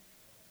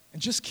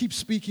and just keep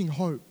speaking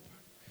hope.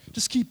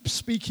 Just keep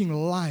speaking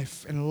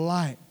life and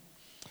light.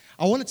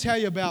 I want to tell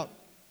you about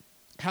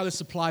how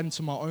this applied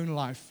into my own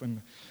life,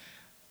 and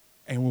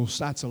we'll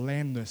start to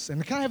land this.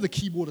 And can I have the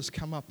keyboardist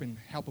come up and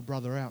help a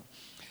brother out?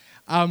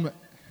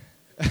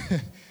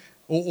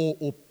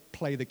 Or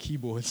play the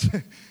keyboards.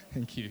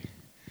 Thank you.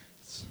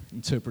 It's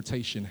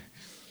interpretation.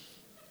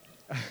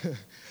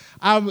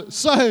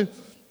 So,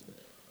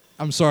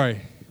 I'm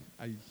sorry.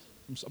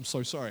 I'm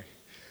so sorry.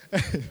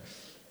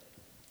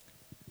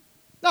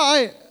 No,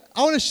 I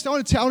want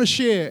to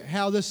share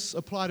how this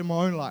applied in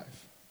my own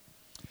life.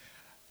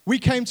 We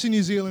came to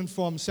New Zealand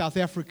from South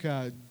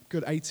Africa a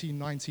good 18,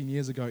 19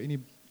 years ago. Any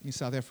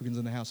South Africans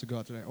in the house of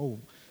God today? Oh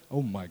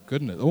my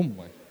goodness. Oh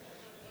my.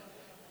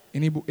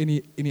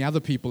 Any other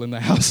people in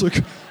the house of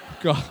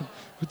God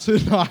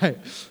tonight?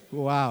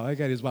 Wow.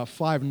 Okay, there's about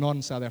 5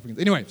 non-South Africans.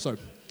 Anyway, so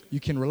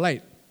you can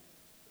relate.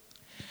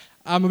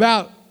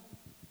 About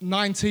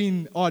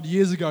 19 odd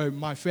years ago,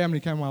 my family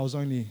came when I was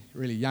only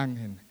really young,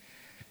 and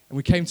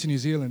we came to New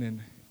Zealand,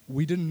 and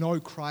we didn't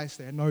know Christ.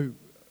 They had no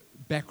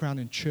background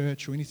in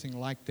church or anything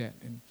like that.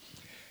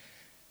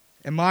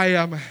 And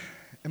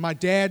my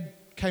dad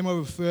came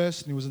over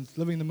first, and he was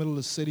living in the middle of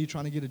the city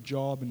trying to get a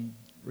job and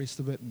the rest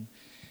of it. And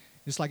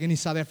just like any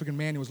South African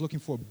man, he was looking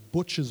for a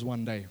butcher's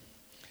one day,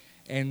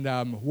 and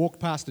walked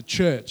past the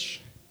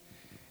church,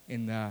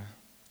 and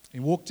he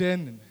walked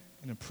in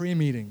a prayer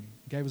meeting,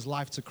 gave his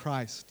life to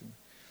Christ,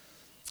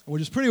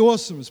 which is pretty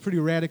awesome. It's pretty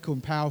radical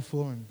and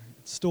powerful, and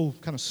it still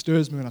kind of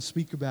stirs me when I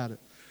speak about it.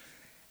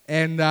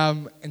 And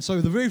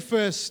so the very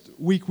first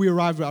week we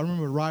arrived, I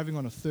remember arriving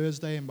on a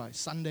Thursday, and by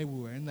Sunday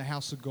we were in the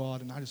house of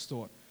God, and I just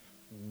thought,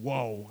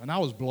 whoa. And I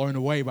was blown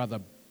away by the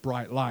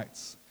bright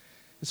lights.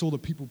 It's all the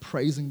people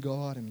praising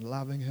God and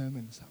loving Him.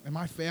 And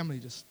my family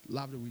just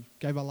loved it. We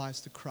gave our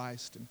lives to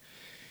Christ,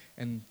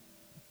 and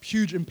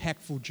huge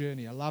impactful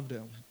journey. I loved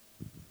it.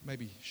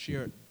 Maybe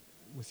share it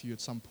with you at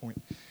some point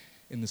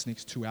in this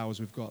next 2 hours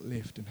we've got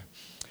left.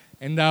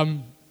 And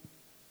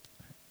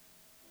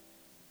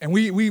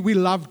we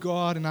loved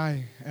God, and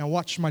I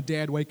watched my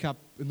dad wake up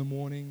in the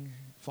morning,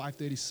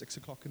 5:30, 6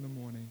 o'clock in the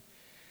morning.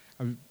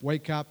 I would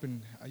wake up,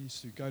 and I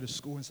used to go to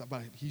school and stuff,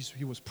 but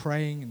he was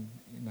praying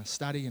and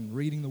studying and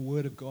reading the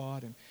Word of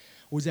God, and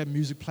always had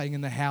music playing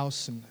in the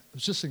house, and it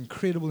was just an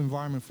incredible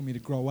environment for me to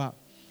grow up.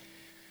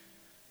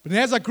 But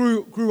as I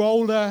grew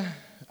older,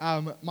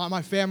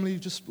 my family,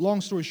 just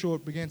long story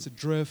short, began to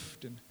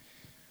drift,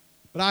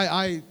 but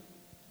I,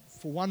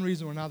 for one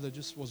reason or another,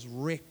 just was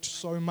wrecked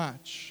so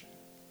much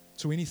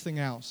to anything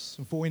else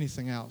and for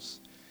anything else.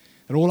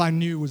 And all I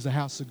knew was the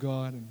house of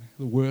God and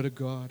the Word of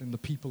God and the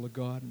people of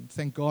God, and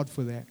thank God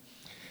for that.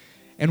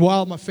 And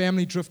while my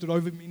family drifted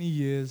over many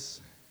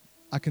years,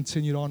 I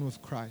continued on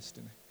with Christ.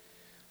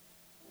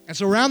 And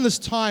so around this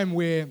time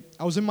where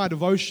I was in my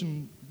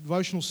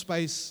devotional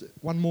space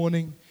one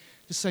morning,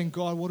 just saying,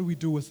 God, what do we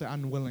do with the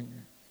unwilling?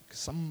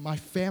 Because my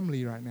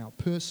family right now,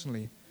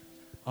 personally,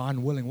 are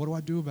unwilling. What do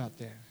I do about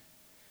that?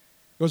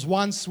 There was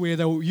once where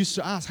they used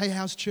to ask, hey,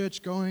 how's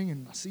church going?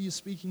 And I see you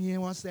speaking here.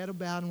 What's that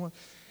about?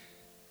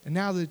 And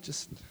now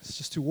it's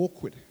just too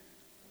awkward.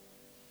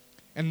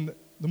 And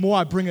the more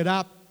I bring it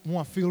up, the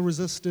more I feel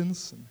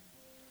resistance.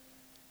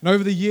 And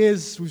over the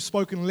years, we've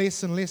spoken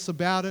less and less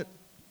about it.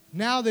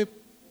 Now they're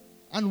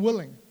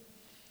unwilling.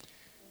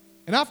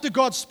 And after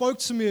God spoke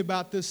to me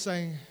about this,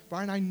 saying,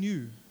 Brian, I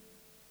knew.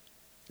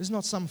 This is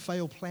not some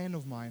failed plan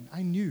of mine.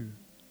 I knew.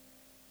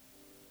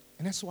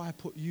 And that's why I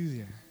put you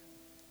there.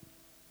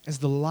 As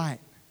the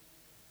light.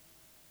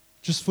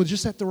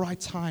 Just at the right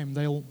time,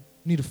 they'll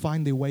need to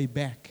find their way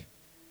back.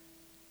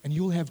 And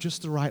you'll have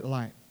just the right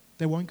light.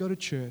 They won't go to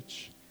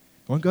church.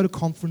 They won't go to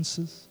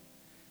conferences.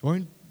 They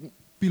won't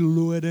be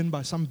lured in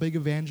by some big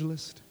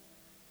evangelist.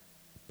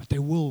 But they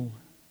will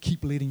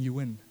keep letting you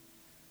in,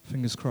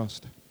 fingers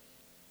crossed,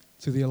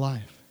 to their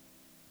life.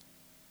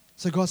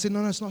 So God said,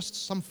 no, it's not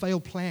some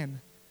failed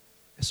plan.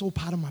 It's all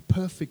part of my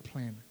perfect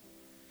plan.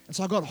 And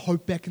so I got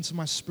hope back into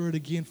my spirit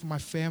again for my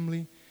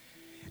family.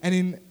 And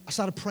then I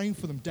started praying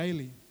for them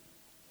daily.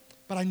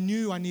 But I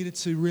knew I needed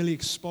to really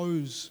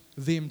expose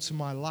them to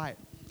my light.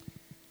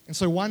 And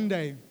so one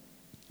day,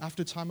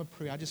 after a time of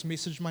prayer, I just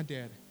messaged my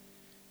dad.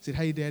 I said,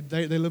 hey, Dad,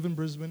 they live in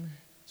Brisbane.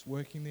 It's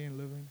working there and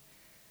living.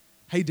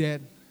 Hey,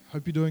 Dad,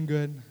 hope you're doing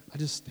good. I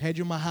just had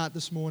you in my heart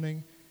this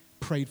morning.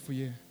 Prayed for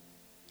you.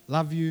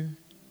 Love you.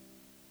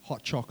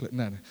 Hot chocolate.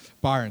 No.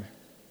 Byron.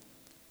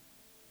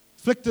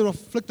 Flicked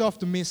off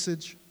the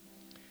message.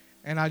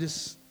 And I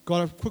just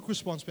got a quick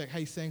response back.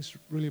 Hey, thanks.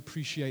 Really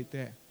appreciate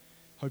that.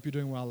 Hope you're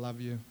doing well.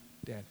 Love you,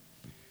 Dad.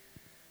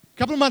 A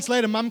couple of months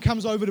later, Mum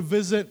comes over to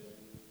visit,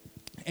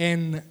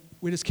 and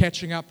we're just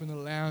catching up in the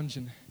lounge.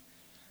 And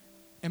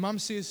And Mum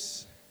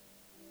says,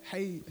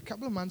 hey, a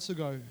couple of months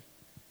ago,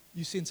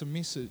 you sent a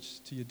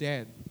message to your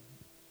dad.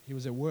 He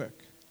was at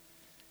work.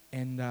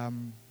 And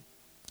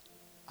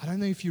I don't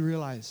know if you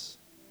realize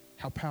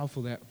how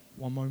powerful that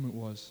one moment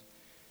was.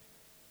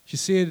 She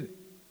said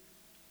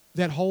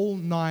that whole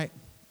night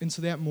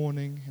into that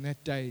morning and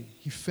that day,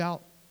 he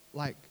felt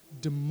like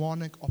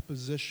demonic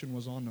opposition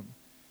was on him.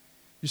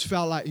 He just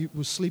felt like he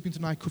was sleeping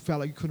tonight,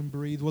 felt like he couldn't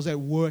breathe, was at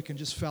work and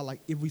just felt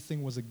like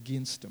everything was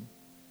against him.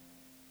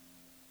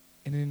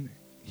 And then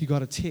he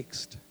got a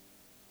text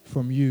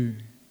from you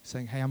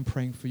saying, hey, I'm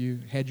praying for you,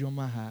 had you on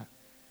my heart,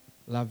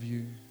 love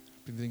you,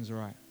 hope everything's all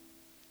right.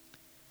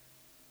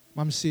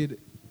 Mum said,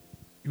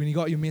 when he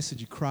got your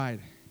message, he cried.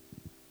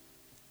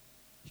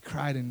 He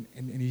cried and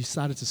he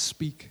started to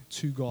speak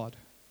to God.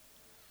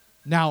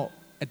 Now,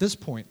 at this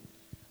point,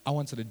 I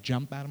wanted to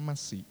jump out of my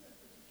seat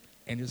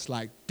and just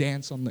like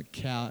dance on the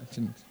couch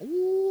and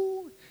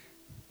ooh.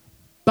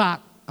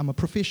 But I'm a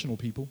professional,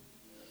 people.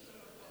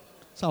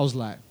 So I was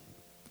like,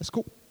 that's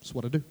cool. That's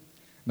what I do.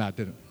 No, I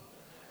didn't.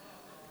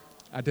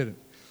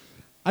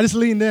 I just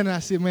leaned in and I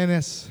said, man,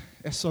 that's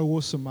so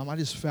awesome, Mum. I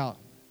just felt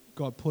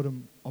God put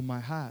him on my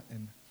heart.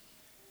 And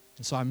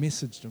so I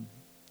messaged him.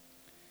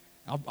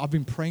 I've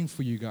been praying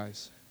for you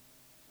guys.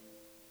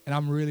 And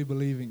I'm really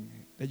believing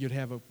that you'd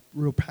have a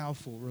real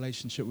powerful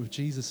relationship with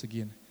Jesus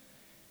again.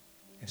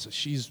 And so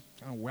she's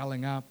kind of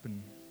welling up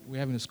and we're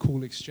having this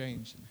cool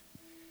exchange.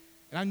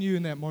 And I knew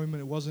in that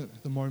moment it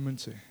wasn't the moment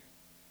to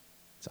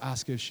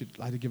ask her if she'd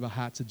like to give her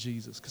heart to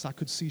Jesus, because I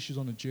could see she's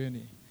on a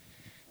journey.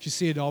 She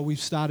said, we've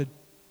started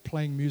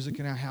playing music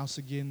in our house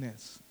again.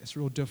 That's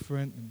real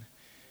different.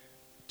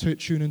 And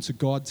tune into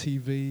God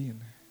TV.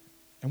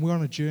 And we're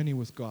on a journey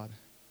with God.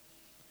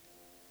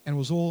 And it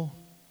was all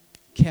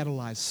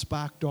catalyzed,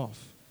 sparked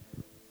off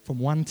from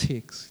one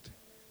text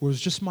where it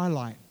was just my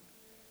light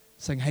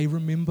saying, hey,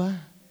 remember?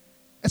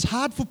 It's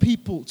hard for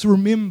people to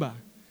remember.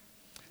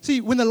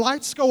 See, when the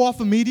lights go off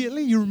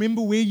immediately, you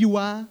remember where you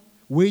are,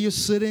 where you're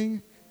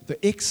sitting,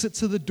 the exit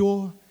to the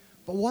door.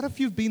 But what if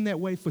you've been that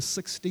way for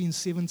 16,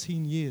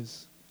 17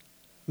 years,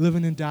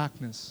 living in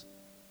darkness?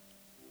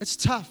 It's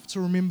tough to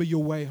remember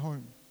your way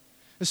home.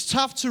 It's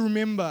tough to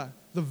remember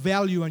the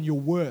value and your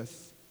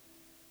worth.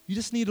 You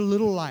just need a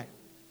little light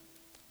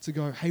to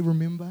go, hey,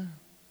 remember?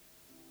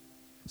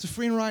 So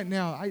friend, right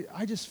now,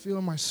 I just feel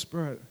in my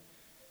spirit,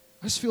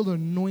 I just feel the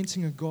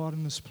anointing of God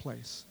in this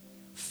place.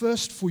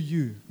 First for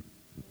you.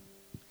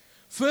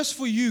 First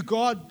for you,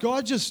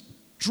 God just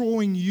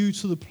drawing you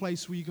to the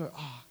place where you go,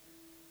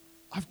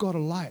 I've got a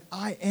light.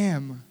 I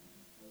am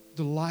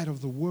the light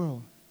of the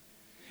world.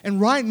 And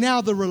right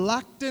now, the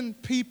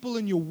reluctant people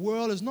in your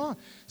world is not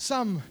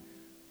some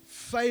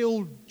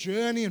failed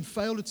journey and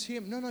failed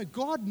attempt. No,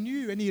 God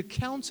knew and He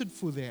accounted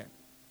for that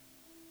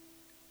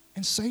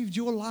and saved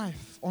your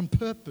life on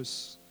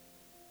purpose.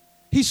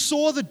 He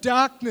saw the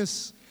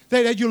darkness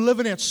that you're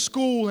living at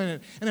school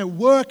and at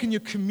work and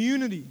your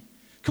community.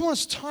 Come on,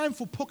 it's time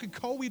for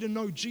Pukekohe to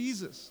know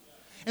Jesus.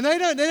 And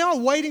they're not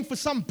waiting for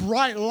some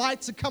bright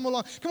light to come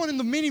along. Come on, in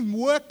the many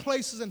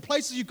workplaces and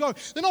places you go,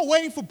 they're not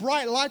waiting for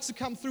bright lights to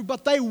come through,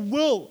 but they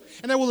will.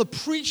 And they will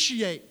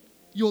appreciate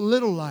your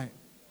little light.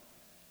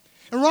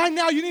 And right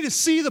now, you need to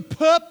see the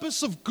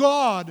purpose of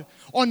God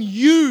on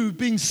you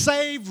being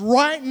saved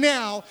right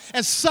now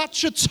at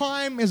such a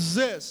time as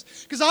this.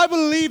 Because I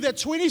believe that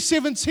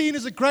 2017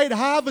 is a great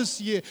harvest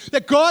year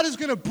that God is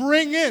going to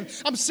bring in.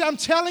 I'm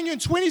telling you, in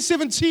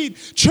 2017,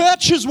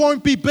 churches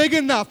won't be big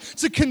enough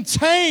to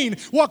contain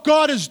what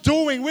God is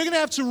doing. We're going to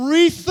have to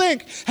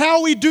rethink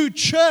how we do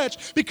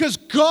church because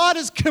God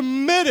is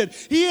committed.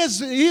 He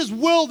is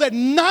will that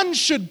none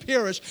should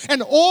perish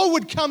and all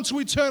would come to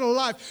eternal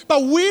life.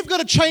 But we've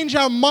got to change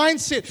our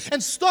mindset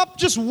and stop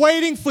just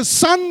waiting for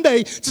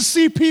Sunday to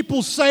see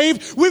people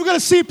saved. We've got to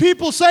see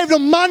people saved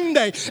on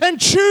Monday and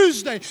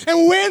Tuesday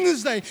and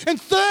Wednesday and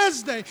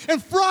Thursday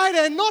and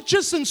Friday, and not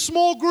just in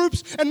small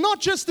groups and not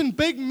just in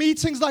big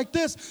meetings like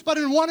this, but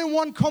in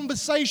one-on-one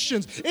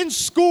conversations, in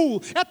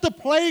school, at the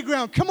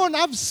playground. Come on,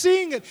 I've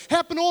seen it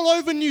happen all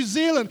over New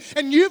Zealand,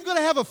 and you've got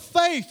to have a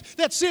faith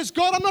that says,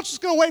 God, I'm not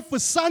just going to wait for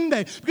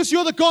Sunday because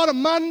you're the God of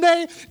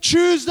Monday,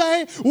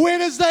 Tuesday,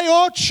 Wednesday,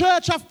 or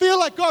church. I feel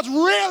like God's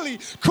really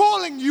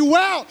calling you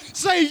out.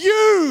 Say,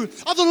 you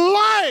are the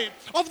light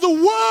of the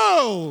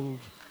world.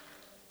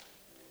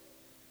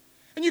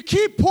 And you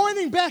keep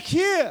pointing back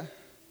here.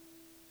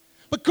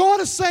 But God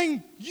is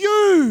saying,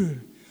 you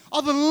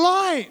are the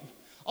light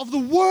of the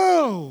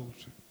world.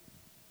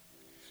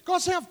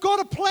 God's saying, I've got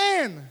a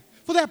plan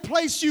for that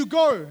place you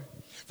go,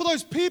 for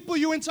those people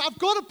you enter. I've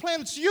got a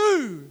plan. It's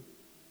you.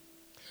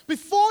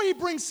 Before He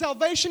brings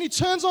salvation, He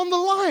turns on the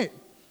light.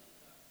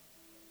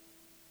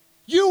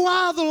 You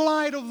are the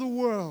light of the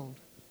world.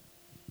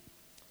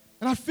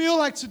 And I feel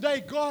like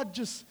today, God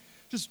just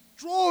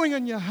drawing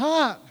on your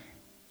heart.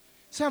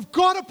 Say, I've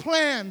got a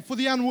plan for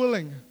the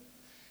unwilling.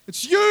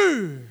 It's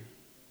you.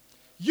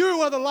 You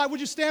are the light. Would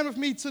you stand with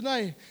me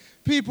today?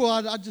 People,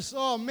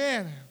 oh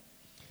man.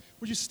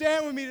 Would you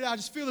stand with me today? I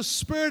just feel the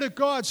Spirit of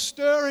God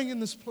stirring in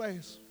this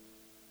place.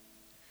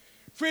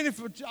 Friend,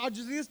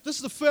 this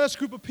is the first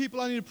group of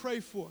people I need to pray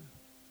for.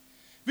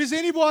 If there's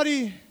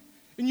anybody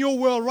in your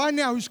world right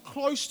now who's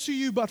close to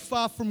you but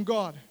far from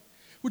God,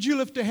 would you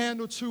lift a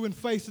hand or two in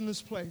faith in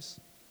this place?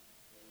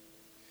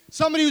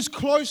 Somebody who's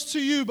close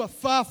to you but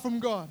far from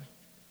God.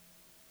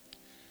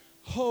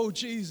 Oh,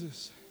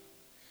 Jesus.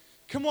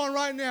 Come on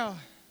right now.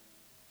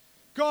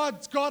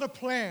 God's got a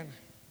plan.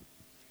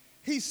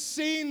 He's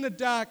seen the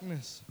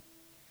darkness.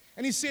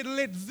 And He said,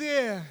 let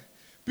there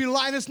be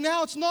light.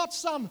 Now it's not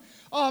some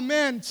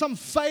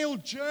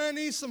failed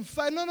journey,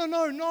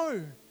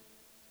 No.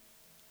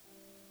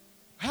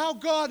 How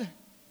God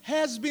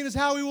has been is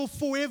how He will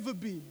forever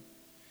be.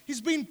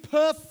 He's been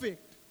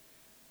perfect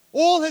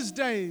all His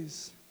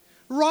days.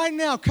 Right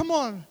now, come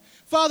on.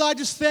 Father, I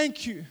just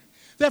thank You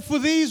that for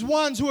these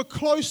ones who are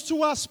close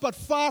to us but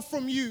far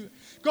from You,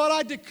 God,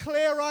 I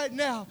declare right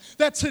now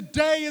that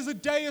today is a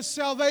day of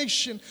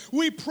salvation.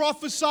 We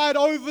prophesied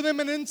over them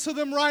and into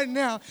them right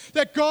now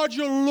that, God,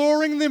 You're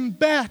luring them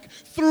back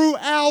through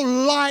our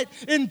light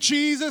in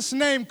Jesus'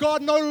 name.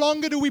 God, no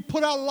longer do we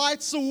put our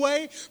lights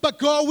away, but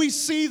God, we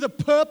see the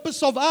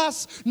purpose of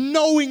us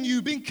knowing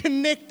You, being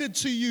connected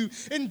to You.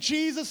 In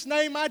Jesus'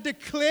 name, I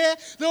declare,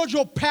 Lord,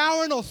 Your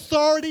power and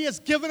authority has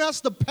given us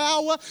the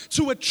power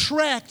to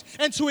attract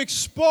and to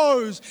expose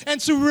and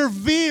to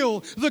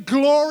reveal the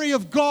glory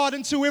of God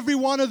into every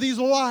one of these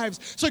lives.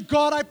 So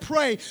God, I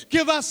pray,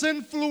 give us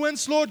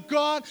influence, Lord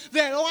God,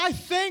 I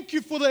thank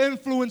You for the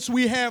influence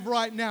we have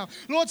right now.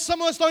 Lord,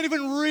 some of us don't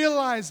even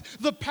realize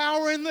the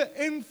power and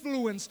the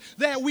influence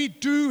that we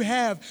do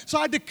have. So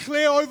I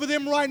declare over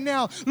them right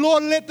now,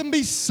 Lord, let them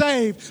be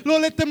saved.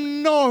 Lord, let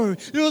them know,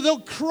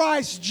 Lord,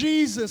 Christ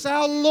Jesus,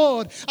 our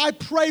Lord. I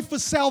pray for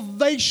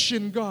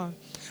salvation, God.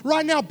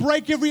 Right now,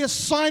 break every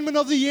assignment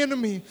of the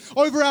enemy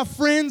over our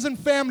friends and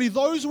family,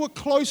 those who are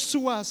close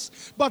to us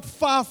but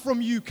far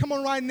from You. Come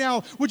on right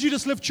now, would you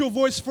just lift your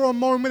voice for a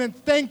moment and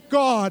thank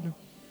God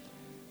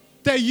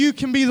that You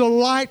can be the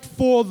light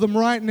for them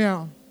right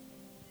now.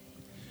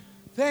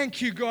 Thank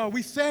You, God.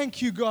 We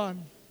thank You, God.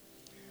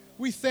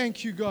 We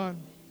thank You, God.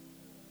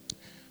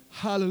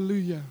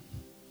 Hallelujah.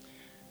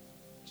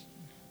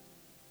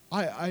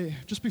 I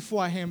just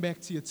before I hand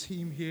back to your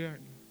team here,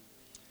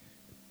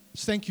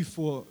 just thank you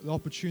for the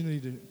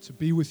opportunity to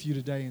be with you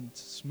today and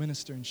to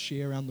minister and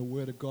share around the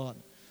Word of God.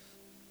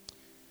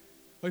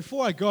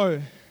 Before I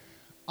go,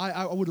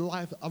 I would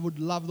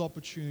love the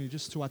opportunity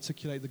just to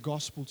articulate the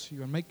gospel to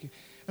you and make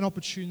an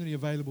opportunity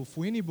available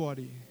for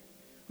anybody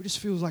who just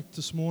feels like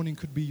this morning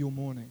could be your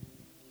morning.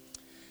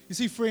 You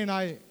see, friend,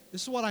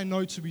 this is what I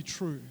know to be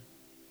true.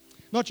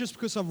 Not just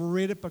because I've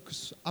read it, but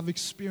because I've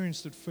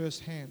experienced it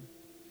firsthand.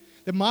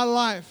 That my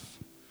life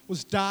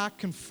was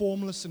dark and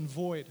formless and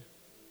void.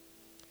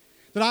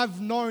 That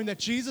I've known that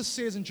Jesus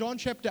says in John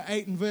chapter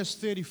 8 and verse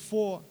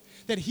 34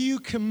 that he who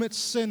commits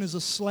sin is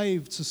a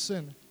slave to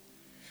sin.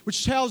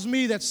 Which tells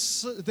me that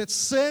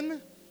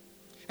sin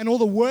and all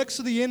the works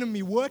of the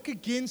enemy work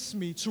against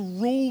me to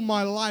rule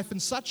my life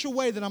in such a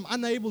way that I'm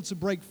unable to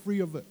break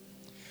free of it.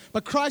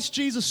 But Christ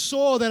Jesus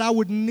saw that I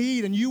would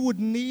need and you would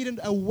need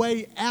a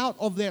way out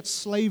of that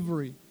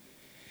slavery.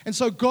 And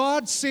so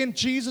God sent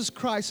Jesus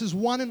Christ, His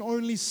one and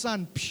only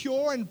Son,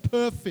 pure and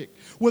perfect,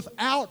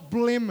 without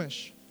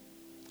blemish.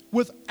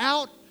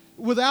 Without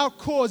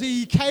cause.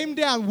 He came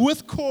down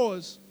with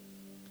cause,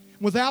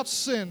 without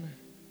sin,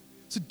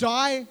 to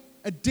die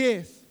a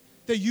death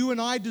that you and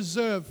I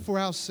deserve for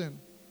our sin.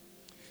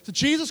 So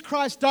Jesus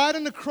Christ died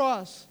on the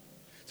cross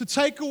to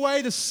take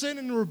away the sin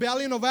and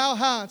rebellion of our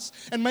hearts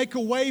and make a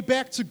way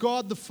back to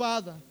God the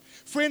Father.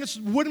 Friend, it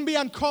wouldn't be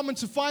uncommon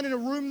to find in a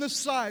room this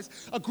size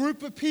a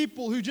group of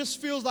people who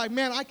just feels like,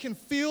 man, I can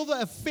feel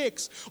the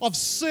effects of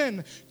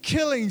sin,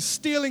 killing,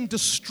 stealing,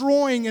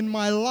 destroying in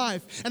my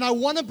life. And I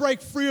want to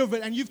break free of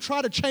it. And you've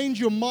tried to change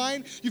your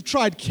mind. You've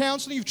tried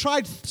counseling. You've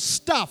tried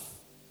stuff.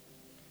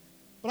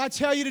 But I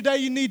tell you today,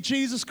 you need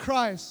Jesus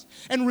Christ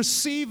and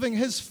receiving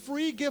His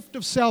free gift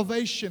of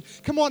salvation.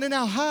 Come on, in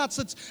our hearts,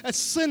 as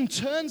sin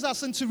turns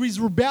us into these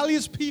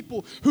rebellious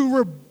people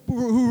who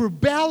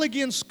rebel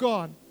against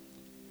God.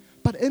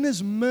 But in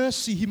His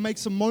mercy, He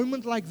makes a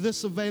moment like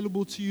this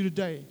available to you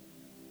today.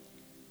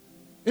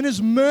 In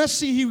His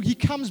mercy, He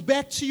comes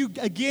back to you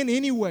again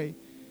anyway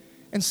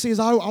and says,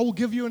 I will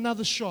give you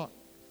another shot.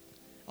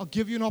 I'll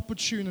give you an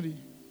opportunity.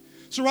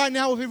 So right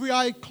now, with every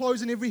eye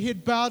closed and every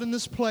head bowed in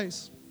this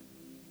place,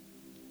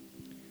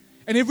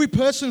 and every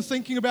person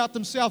thinking about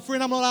themselves,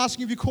 friend, I'm not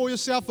asking if you call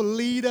yourself a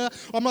leader.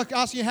 I'm not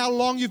asking you how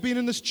long you've been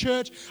in this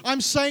church. I'm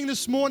saying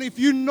this morning, if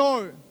you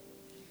know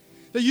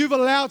that you've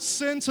allowed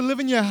sin to live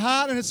in your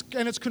heart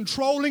and its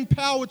controlling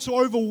power to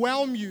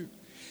overwhelm you,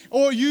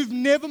 or you've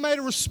never made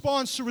a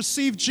response to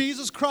receive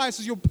Jesus Christ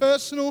as your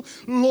personal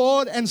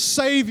Lord and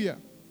Savior,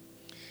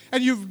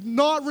 and you've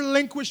not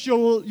relinquished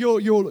your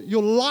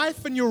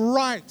life and your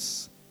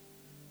rights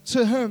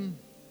to Him,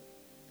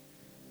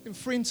 and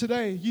friend,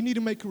 today you need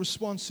to make a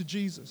response to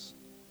Jesus.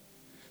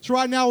 So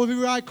right now, with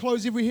every eye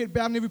closed, every head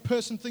bowed, and every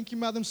person thinking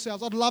about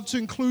themselves, I'd love to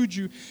include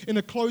you in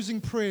a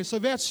closing prayer. So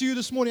if that's you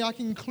this morning, I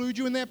can include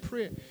you in that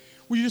prayer.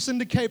 will you just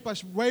indicate by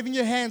waving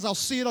your hands? I'll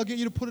see it. I'll get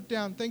you to put it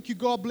down. Thank you.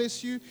 God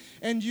bless you.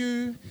 And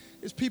you,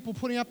 there's people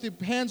putting up their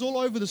hands all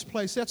over this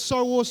place. That's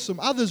so awesome.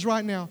 Others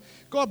right now,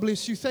 God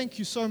bless you. Thank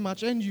you so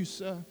much. And you,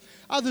 sir.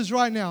 Others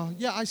right now,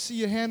 yeah, I see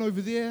your hand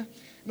over there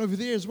and over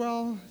there as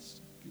well.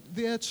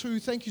 There too.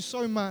 Thank you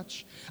so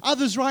much.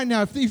 Others right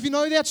now, if you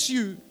know that's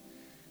you,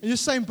 and you're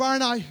saying,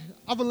 Byron,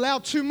 I've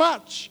allowed too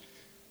much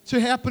to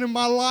happen in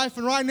my life,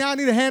 and right now I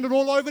need to hand it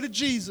all over to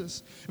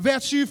Jesus. If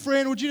that's you,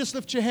 friend, would you just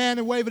lift your hand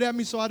and wave it at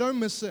me so I don't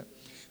miss it?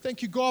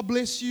 Thank you. God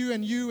bless you,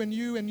 and you, and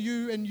you, and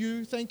you, and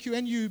you. Thank you,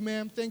 and you,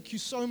 ma'am. Thank you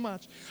so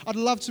much. I'd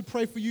love to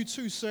pray for you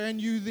too, sir,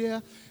 and you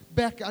there.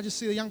 Back, I just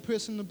see a young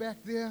person in the back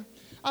there.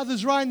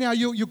 Others right now,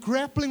 you're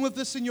grappling with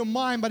this in your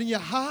mind, but in your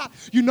heart,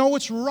 you know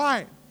it's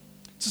right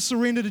to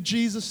surrender to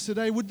Jesus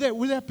today. Would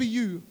that be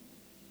you?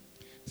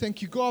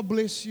 Thank you. God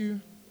bless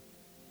you.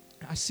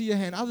 I see your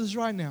hand. Others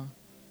right now.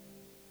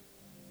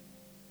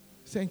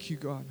 Thank you,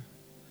 God.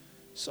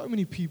 So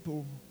many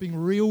people being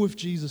real with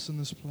Jesus in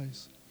this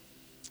place.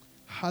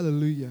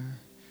 Hallelujah.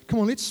 Come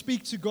on, let's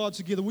speak to God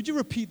together. Would you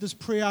repeat this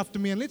prayer after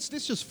me? And let's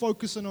just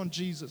focus in on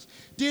Jesus.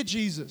 Dear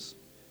Jesus,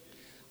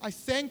 I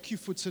thank you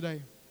for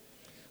today.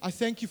 I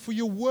thank you for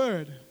your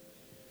word.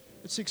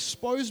 It's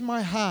exposed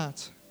my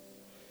heart.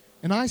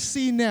 And I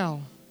see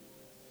now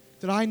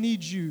that I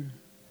need you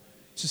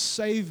to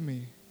save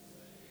me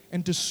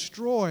and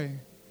destroy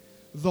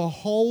the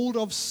hold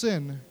of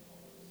sin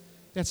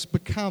that's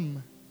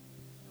become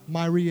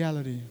my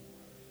reality.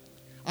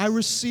 I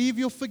receive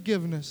your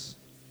forgiveness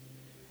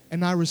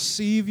and I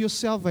receive your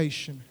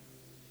salvation.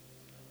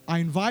 I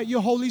invite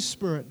your Holy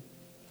Spirit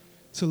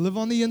to live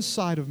on the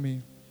inside of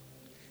me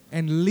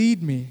and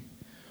lead me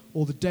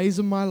all the days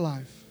of my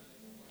life.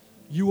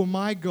 You are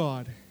my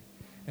God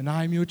and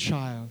I am your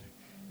child.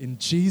 In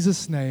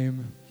Jesus'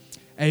 name,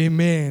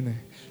 amen.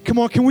 Come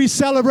on, can we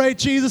celebrate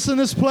Jesus in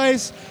this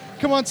place?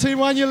 Come on, team,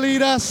 why don't you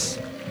lead us?